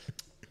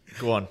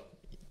 Go on.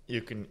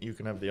 You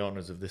can have the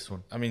honours of this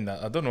one. I mean,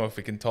 I don't know if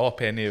we can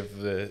top any of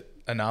the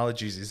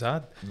analogies he's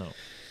had. No.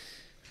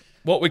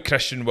 What would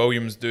Christian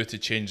Williams do to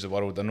change the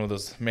world? I know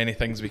there's many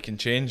things we can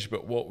change,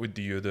 but what would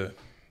you do?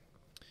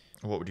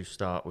 What would you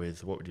start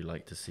with? What would you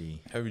like to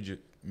see? How would you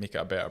make it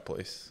a better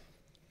place?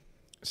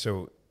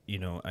 So, you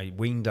know,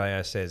 Wayne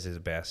Dyer says is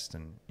best,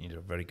 and he's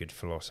a very good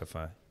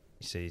philosopher.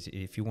 He says,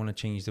 if you want to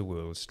change the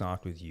world,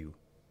 start with you.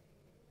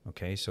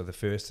 Okay, so the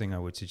first thing I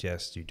would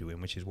suggest you doing,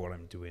 which is what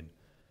I'm doing,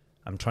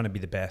 I'm trying to be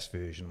the best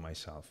version of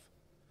myself.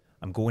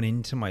 I'm going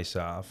into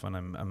myself and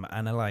I'm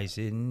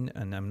analysing,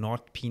 and I'm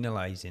not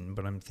penalising,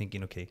 but I'm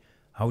thinking, okay,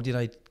 how did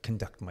I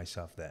conduct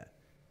myself there?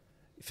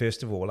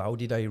 First of all, how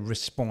did I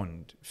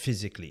respond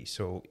physically?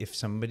 So if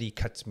somebody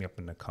cuts me up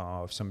in the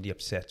car, if somebody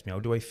upsets me, how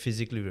do I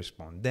physically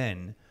respond?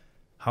 Then,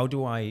 how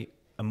do I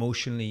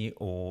emotionally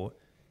or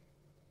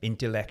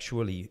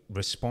intellectually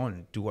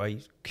respond? Do I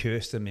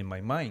curse them in my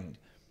mind?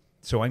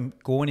 So I'm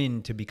going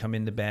into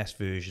becoming the best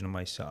version of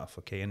myself,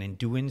 okay? And in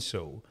doing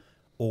so,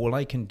 all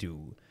I can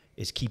do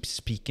is keep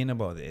speaking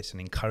about this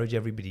and encourage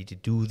everybody to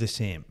do the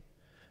same.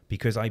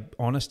 Because I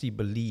honestly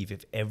believe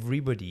if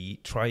everybody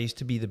tries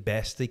to be the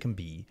best they can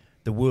be,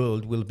 the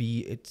world will be,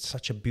 it's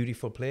such a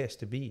beautiful place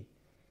to be.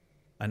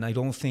 And I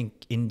don't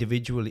think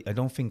individually, I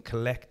don't think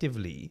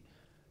collectively,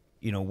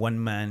 you know,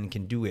 one man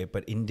can do it,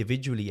 but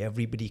individually,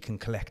 everybody can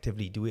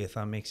collectively do it, if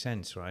that makes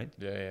sense, right?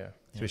 Yeah.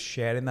 So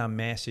sharing that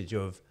message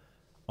of,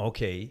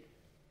 okay,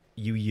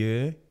 you're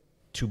here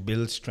to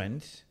build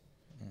strength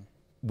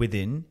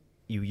within,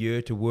 you're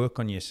here to work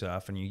on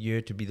yourself, and you're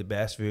here to be the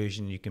best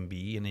version you can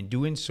be. And in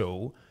doing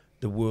so,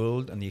 the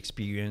world and the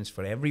experience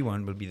for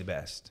everyone will be the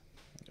best.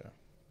 Yeah.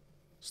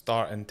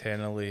 Start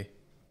internally,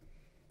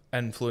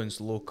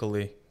 influence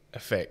locally,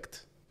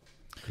 affect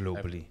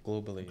globally.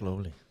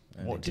 Globally.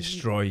 And what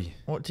destroy?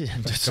 What did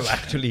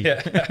actually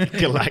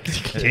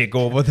galactically take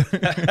over?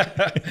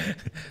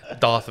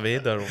 Darth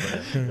Vader over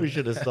there. We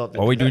should have stopped.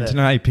 What are we doing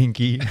tonight,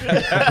 Pinky?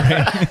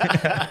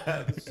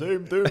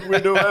 Same thing we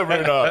do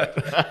every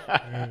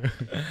night.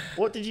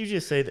 What did you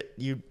just say that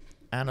you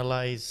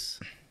analyze?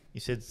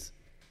 You said.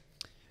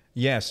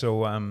 Yeah.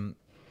 So, and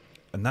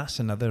that's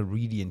another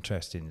really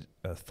interesting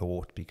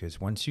thought,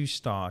 because once you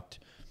start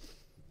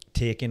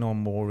taking on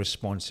more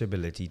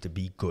responsibility to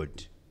be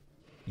good.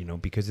 You know,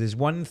 because there's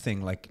one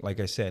thing, like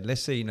I said,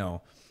 let's say, you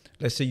know,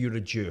 let's say you're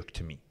a jerk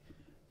to me,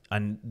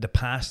 and the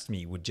past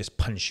me would just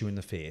punch you in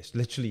the face.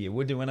 Literally, it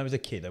would. When I was a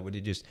kid, I would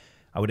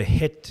have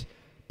hit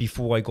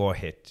before I got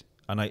hit.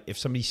 And if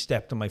somebody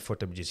stepped on my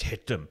foot, I would just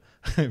hit them.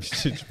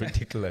 It's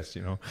ridiculous,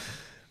 you know.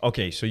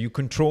 Okay, so you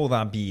control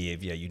that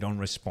behavior. You don't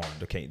respond.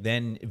 Okay,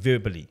 then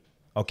verbally.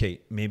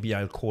 Okay, maybe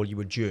I'll call you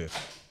a jerk.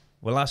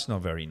 Well, that's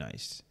not very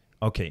nice.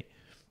 Okay,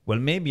 well,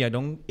 maybe I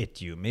don't hit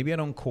you. Maybe I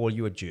don't call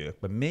you a jerk.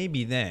 But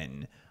maybe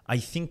then I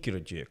think you're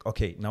a jerk.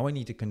 Okay, now I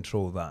need to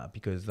control that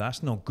because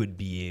that's not good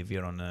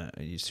behavior on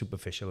a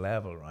superficial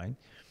level, right?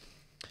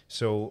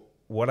 So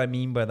what I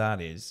mean by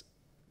that is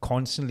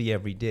constantly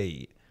every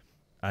day,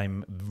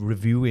 I'm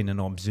reviewing and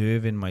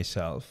observing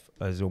myself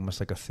as almost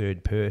like a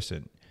third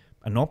person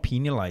and not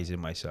penalizing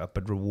myself,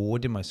 but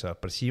rewarding myself,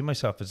 but seeing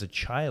myself as a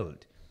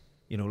child,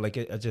 you know, like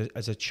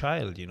as a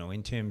child, you know,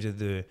 in terms of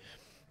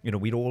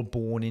we're all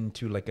born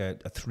into like a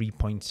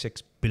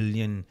 3.6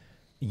 billion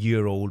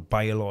year old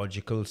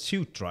biological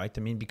suit, right?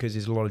 I mean, because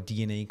there's a lot of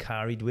DNA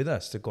carried with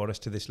us that got us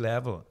to this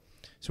level.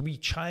 So we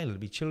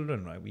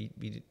children, right? We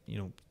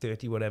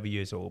 30 whatever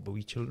years old, but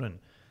we children.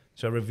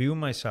 So I review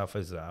myself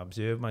as that,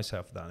 observe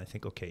myself that, and I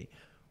think, okay,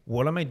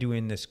 what am I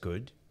doing that's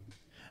good?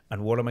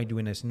 And what am I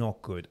doing that's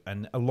not good?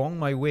 And along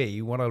my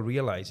way, what I'll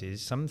realize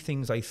is some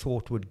things I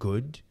thought were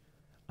good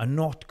are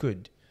not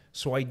good.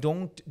 So I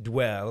don't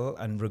dwell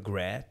and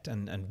regret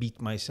and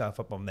beat myself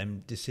up on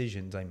them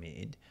decisions I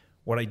made.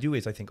 What I do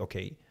is I think,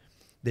 okay,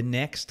 the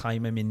next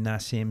time I'm in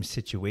that same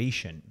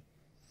situation,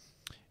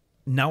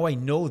 now I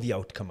know the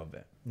outcome of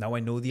it. Now I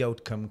know the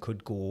outcome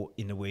could go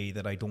in a way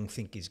that I don't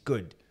think is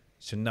good.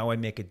 So now I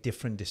make a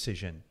different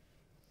decision.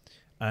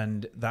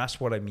 And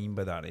that's what I mean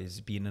by that, is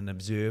being an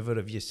observer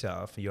of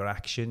yourself, your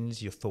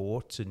actions, your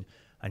thoughts, and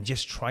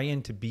just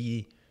trying to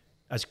be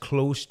as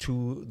close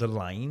to the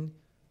line,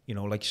 you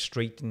know, like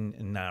straight and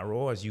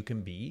narrow as you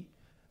can be,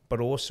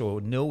 but also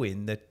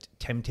knowing that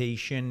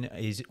temptation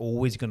is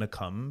always going to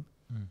come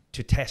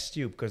to test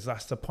you, because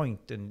that's the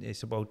point. And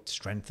it's about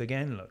strength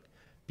again. Look,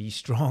 be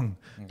strong.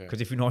 Because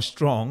if you're not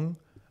strong,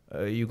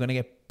 you're going to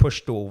get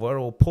pushed over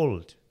or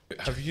pulled.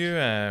 Have you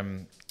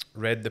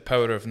read The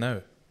Power of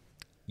Now?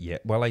 Yeah,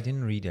 well, I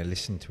didn't read it. I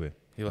listened to it.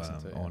 You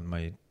listened to it, on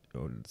my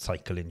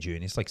cycling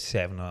journey. It's like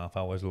 7.5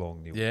 hours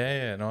long.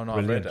 Yeah. No, I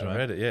read it. Right? I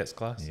read it. Yeah, it's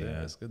class.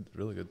 Yeah, it's good.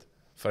 Really good.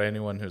 For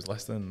anyone who's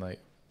listening, like...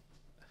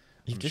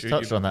 You've just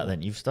touched on that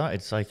then. You've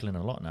started cycling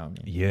a lot now,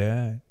 haven't you?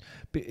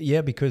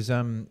 Yeah. Because...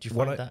 do you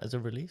find that as a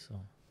release?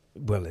 Or?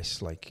 Well,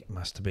 it's like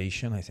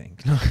masturbation, I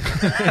think.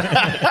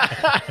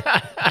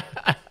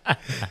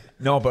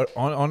 No, but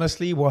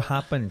honestly, what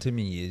happened to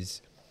me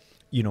is...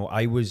 You know,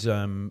 I was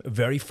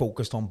very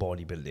focused on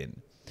bodybuilding.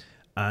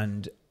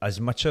 And as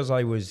much as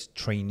I was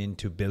training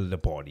to build a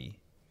body,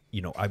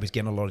 you know, I was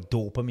getting a lot of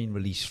dopamine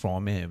release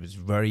from it. It was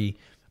very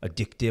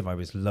addictive. I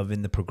was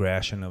loving the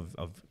progression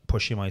of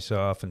pushing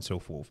myself and so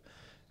forth.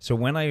 So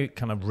when I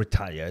kind of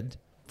retired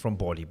from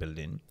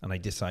bodybuilding and I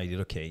decided,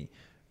 okay,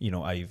 you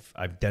know,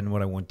 I've done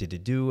what I wanted to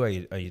do.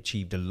 I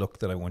achieved a look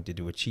that I wanted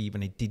to achieve,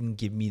 and it didn't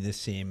give me the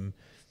same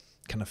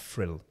kind of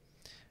thrill.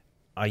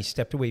 I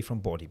stepped away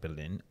from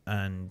bodybuilding,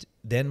 and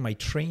then my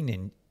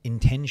training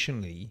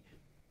intentionally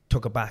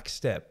took a back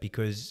step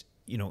because,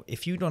 you know,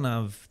 if you don't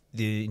have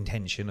the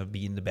intention of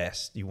being the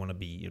best, you want to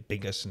be your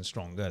biggest and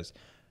strongest,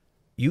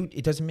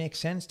 it doesn't make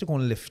sense to go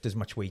and lift as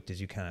much weight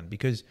as you can,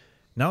 because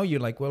now you're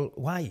like, well,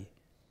 why?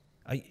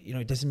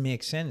 It doesn't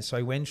make sense. So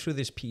I went through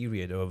this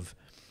period of,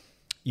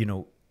 you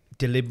know,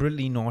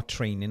 deliberately not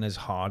training as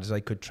hard as I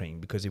could train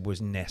because it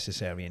wasn't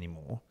necessary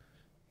anymore.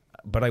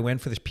 But I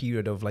went for this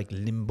period of like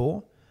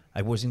limbo.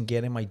 I wasn't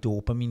getting my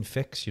dopamine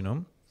fix, you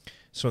know.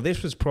 So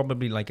this was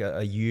probably like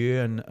a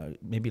year and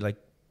maybe like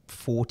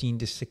 14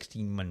 to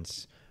 16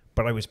 months.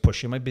 But I was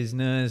pushing my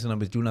business and I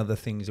was doing other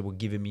things that were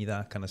giving me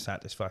that kind of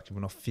satisfaction,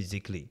 but not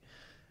physically.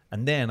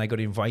 And then I got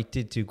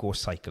invited to go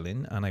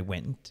cycling, and I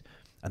went.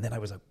 And then I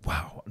was like,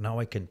 wow, now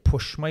I can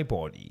push my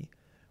body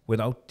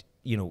without,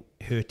 you know,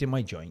 hurting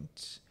my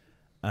joints,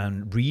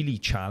 and really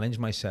challenge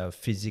myself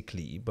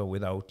physically, but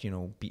without, you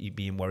know,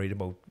 being worried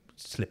about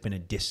slipping a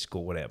disc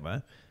or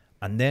whatever.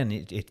 And then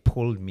it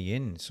pulled me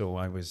in. So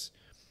I was,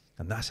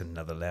 and that's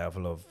another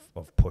level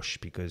of push,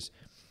 because,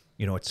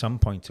 you know, at some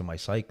point in my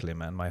cycling,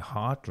 man, my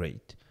heart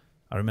rate,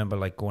 I remember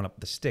like going up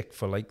the stick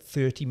for like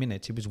 30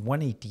 minutes. It was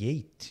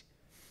 188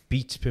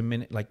 beats per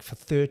minute, like for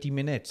 30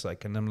 minutes.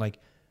 Like, and I'm like,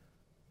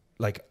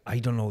 I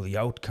don't know the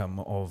outcome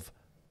of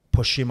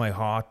pushing my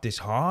heart this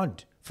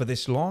hard for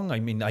this long. I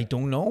mean, I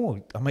don't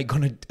know. I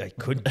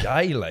could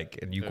die, like,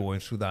 and you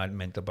going through that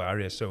mental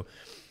barrier. So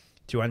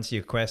to answer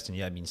your question,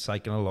 yeah, I've been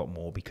cycling a lot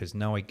more because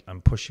now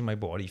I'm pushing my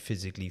body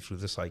physically through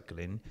the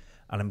cycling,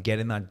 and I'm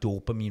getting that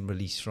dopamine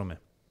release from it,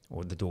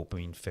 or the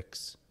dopamine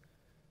fix.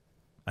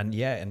 And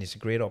yeah, and it's a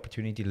great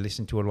opportunity to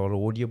listen to a lot of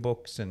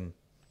audiobooks. And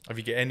have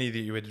you got any that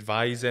you would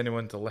advise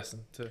anyone to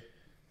listen to?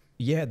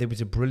 Yeah, there was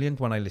a brilliant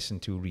one I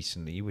listened to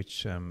recently,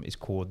 which is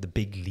called The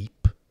Big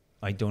Leap.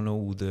 I don't know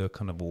who the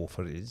kind of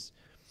author is.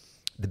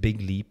 The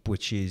Big Leap,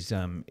 which is,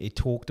 it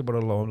talked about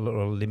a lot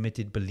of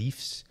limited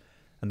beliefs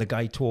And the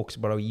guy talks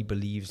about how he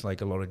believes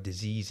like a lot of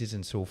diseases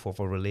and so forth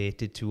are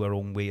related to our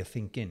own way of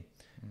thinking.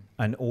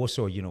 And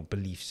also, you know,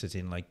 beliefs as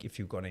in like if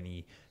you've got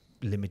any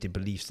limited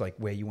beliefs, like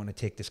where you want to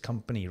take this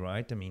company,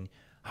 right? I mean,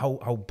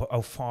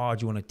 how far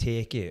do you want to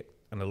take it?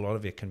 And a lot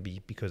of it can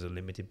be because of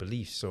limited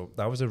beliefs. So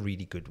that was a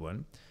really good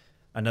one.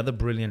 Another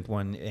brilliant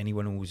one,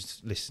 anyone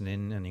who's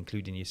listening and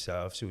including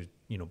yourselves who's,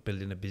 you know,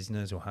 building a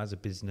business or has a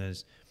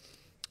business,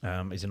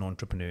 is an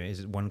entrepreneur,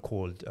 is one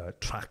called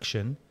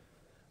Traction.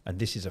 And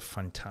this is a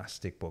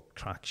fantastic book,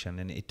 Traction.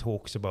 And it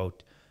talks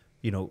about,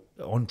 you know,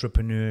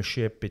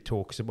 entrepreneurship. It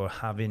talks about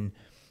having,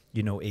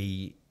 you know,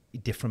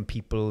 different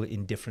people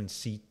in different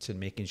seats and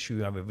making sure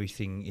you have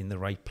everything in the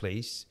right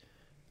place.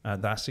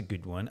 That's a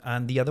good one.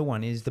 And the other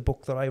one is the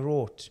book that I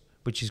wrote,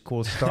 which is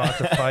called Start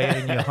a Fire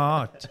in Your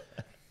Heart.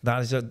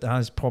 That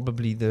is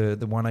probably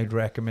the one I'd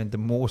recommend the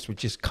most,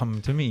 which is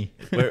come to me.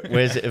 Where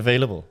is it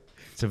available?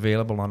 It's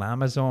available on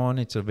Amazon.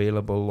 It's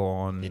available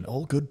on... in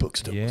all good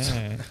bookstores.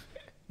 Yeah,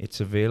 it's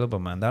available,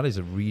 man. That is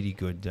a really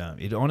good...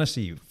 it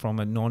honestly, from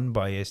a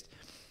non-biased...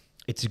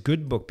 It's a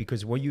good book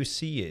because what you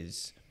see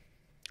is...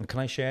 Can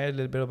I share a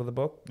little bit about the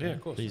book? Yeah,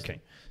 of course. Please.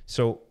 Okay.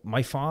 So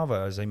my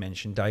father, as I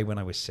mentioned, died when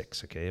I was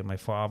 6, okay? And my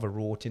father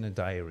wrote in a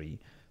diary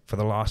for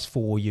the last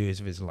 4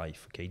 years of his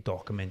life, okay?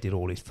 Documented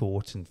all his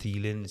thoughts and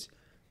feelings.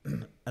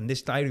 And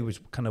this diary was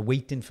kind of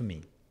waiting for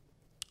me,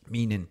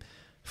 meaning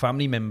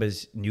family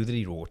members knew that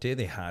he wrote it,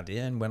 they had it,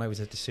 and when I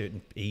was at a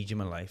certain age in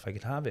my life, I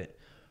could have it.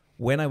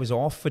 When I was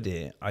offered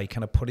it, I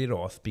kind of put it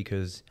off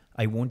because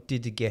I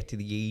wanted to get to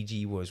the age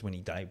he was when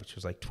he died, which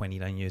was like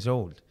 29 years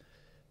old,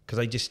 because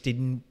I just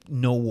didn't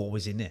know what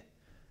was in it.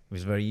 It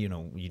was very, you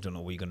know, you don't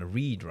know what you're going to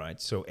read,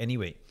 right? So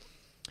anyway,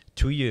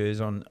 2 years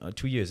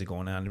ago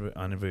on the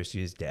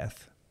anniversary of his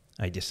death,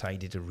 I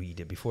decided to read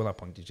it. Before that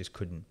point, I just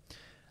couldn't.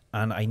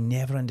 And I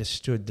never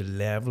understood the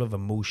level of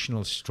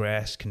emotional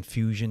stress,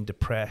 confusion,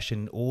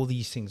 depression, all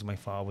these things my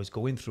father was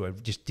going through. I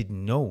just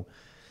didn't know.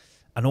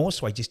 And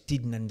also, I just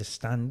didn't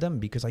understand them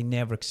because I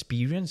never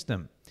experienced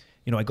them.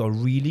 You know, I got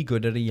really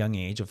good at a young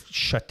age of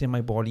shutting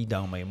my body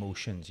down, my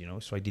emotions, you know,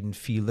 so I didn't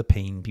feel the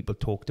pain people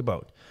talked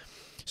about.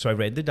 So I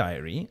read the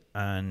diary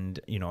and,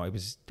 you know, I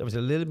was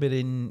a little bit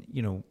in,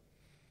 you know,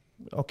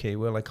 okay,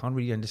 well, I can't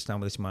really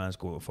understand what this man's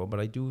going for, but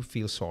I do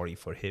feel sorry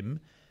for him.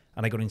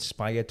 And I got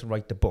inspired to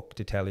write the book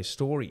to tell his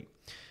story.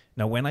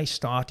 Now, when I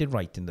started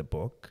writing the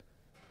book,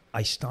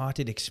 I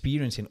started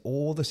experiencing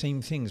all the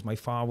same things my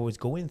father was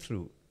going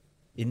through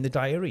in the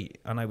diary.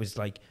 And I was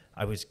like,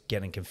 I was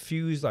getting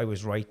confused. I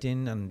was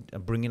writing and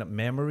bringing up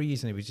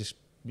memories. And it was just,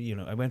 you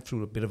know, I went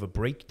through a bit of a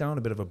breakdown,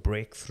 a bit of a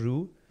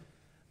breakthrough.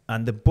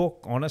 And the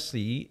book,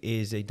 honestly,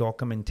 is a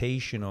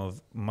documentation of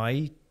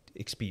my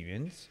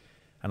experience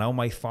and how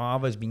my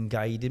father's been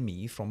guiding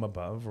me from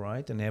above,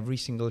 right? And every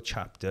single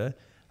chapter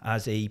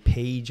as a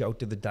page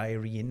out of the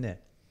diary in there.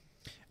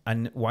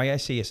 And why I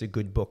say it's a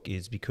good book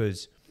is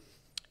because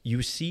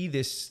you see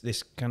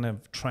this kind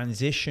of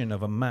transition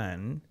of a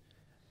man,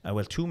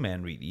 well, two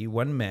men really.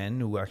 One man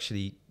who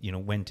actually, you know,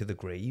 went to the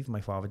grave. My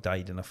father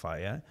died in a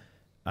fire.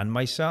 And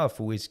myself,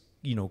 who is,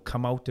 you know,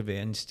 come out of it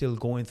and still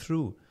going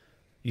through.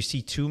 You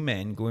see two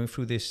men going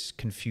through this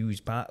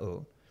confused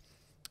battle.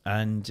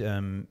 And,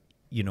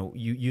 you know,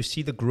 you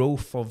see the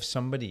growth of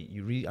somebody.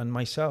 You read, and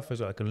myself as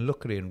well, I can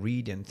look at it and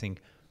read it and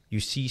think, you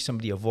see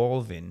somebody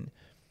evolving.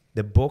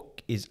 The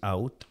book is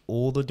out.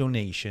 All the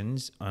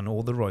donations and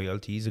all the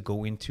royalties are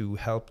going to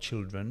help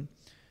children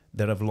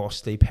that have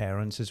lost their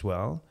parents as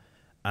well.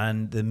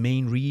 And the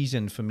main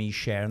reason for me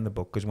sharing the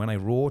book, because when I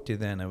wrote it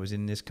then, I was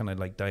in this kind of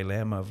like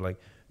dilemma of like,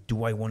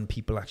 do I want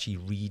people actually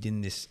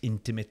reading this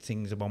intimate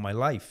things about my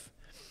life?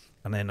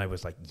 And then I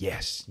was like,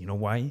 yes. You know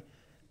why?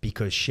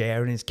 Because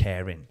sharing is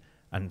caring.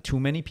 And too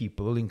many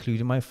people,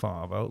 including my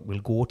father, will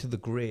go to the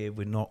grave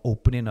with not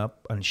opening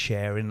up and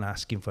sharing and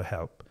asking for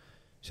help.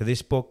 So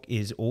this book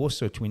is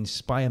also to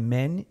inspire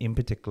men in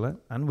particular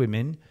and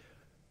women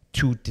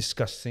to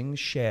discuss things,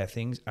 share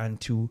things, and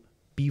to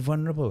be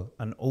vulnerable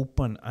and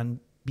open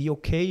and be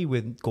okay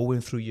with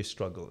going through your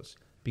struggles.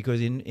 Because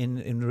in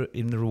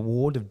the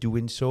reward of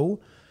doing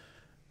so,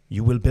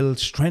 you will build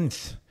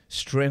strength.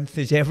 Strength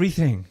is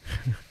everything.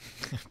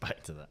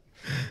 Back to that.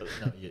 But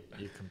no,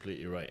 you're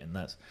completely right, and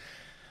that's.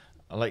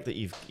 I like that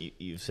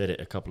you've said it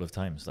a couple of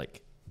times.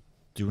 Like,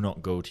 do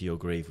not go to your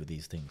grave with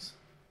these things,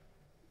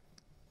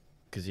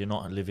 because you're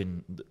not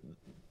living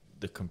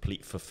the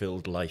complete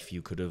fulfilled life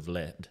you could have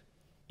led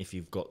if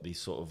you've got these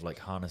sort of like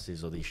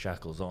harnesses or these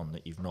shackles on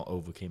that you've not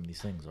overcame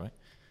these things, right?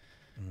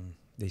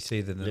 They say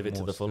that live it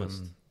to the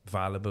fullest.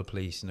 Valuable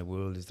place in the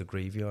world is the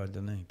graveyard,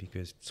 don't they?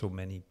 Because so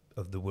many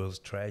of the world's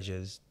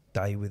treasures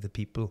die with the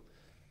people.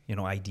 You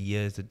know,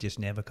 ideas that just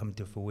never come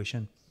to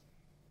fruition.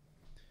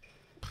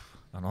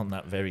 And on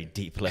that very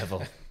deep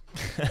level.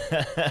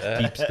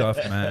 Deep stuff,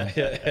 man.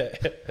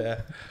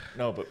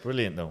 No, but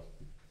brilliant though.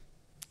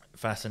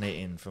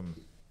 Fascinating from,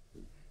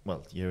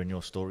 well, hearing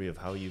your story of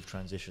how you've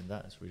transitioned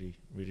that. It's really,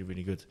 really,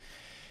 really good.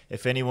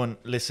 If anyone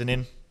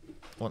listening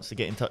wants to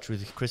get in touch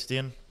with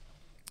Christian,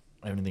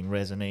 anything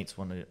resonates,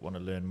 want to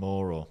learn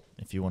more, or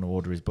if you want to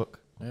order his book,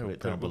 Yeah, Put it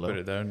down below. Put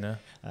it down,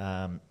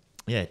 yeah.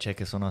 Yeah,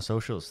 check us on our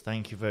socials.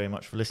 Thank you very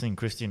much for listening,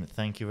 Christian.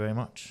 Thank you very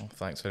much. Well,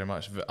 thanks very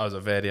much. That was a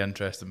very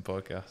interesting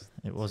podcast.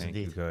 It was Thank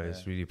indeed. you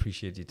guys. Really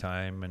appreciate your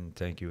time, and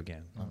thank you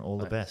again. And all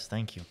the best.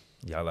 Thank you.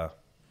 Yalla.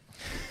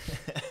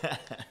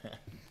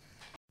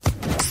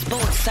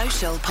 Sports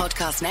Social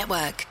Podcast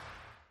Network.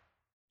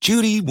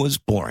 Judy was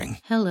boring.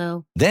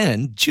 Hello.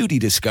 Then Judy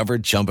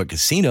discovered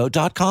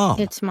ChumbaCasino.com.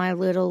 It's my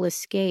little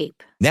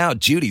escape. Now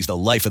Judy's the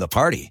life of the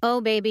party.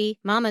 Oh, baby,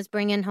 mama's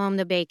bringing home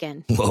the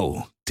bacon.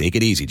 Whoa, take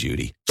it easy,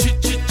 Judy.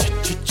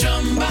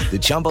 The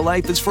Chumba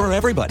life is for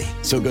everybody.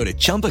 So go to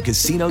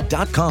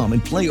ChumbaCasino.com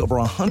and play over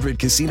 100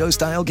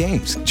 casino-style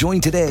games. Join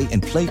today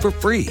and play for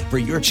free for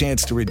your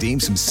chance to redeem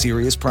some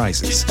serious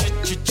prizes.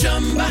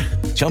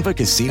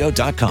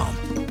 ChumbaCasino.com.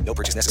 No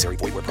purchase necessary.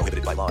 Void where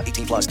prohibited by law.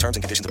 18+ terms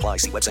and conditions apply.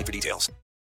 See website for details.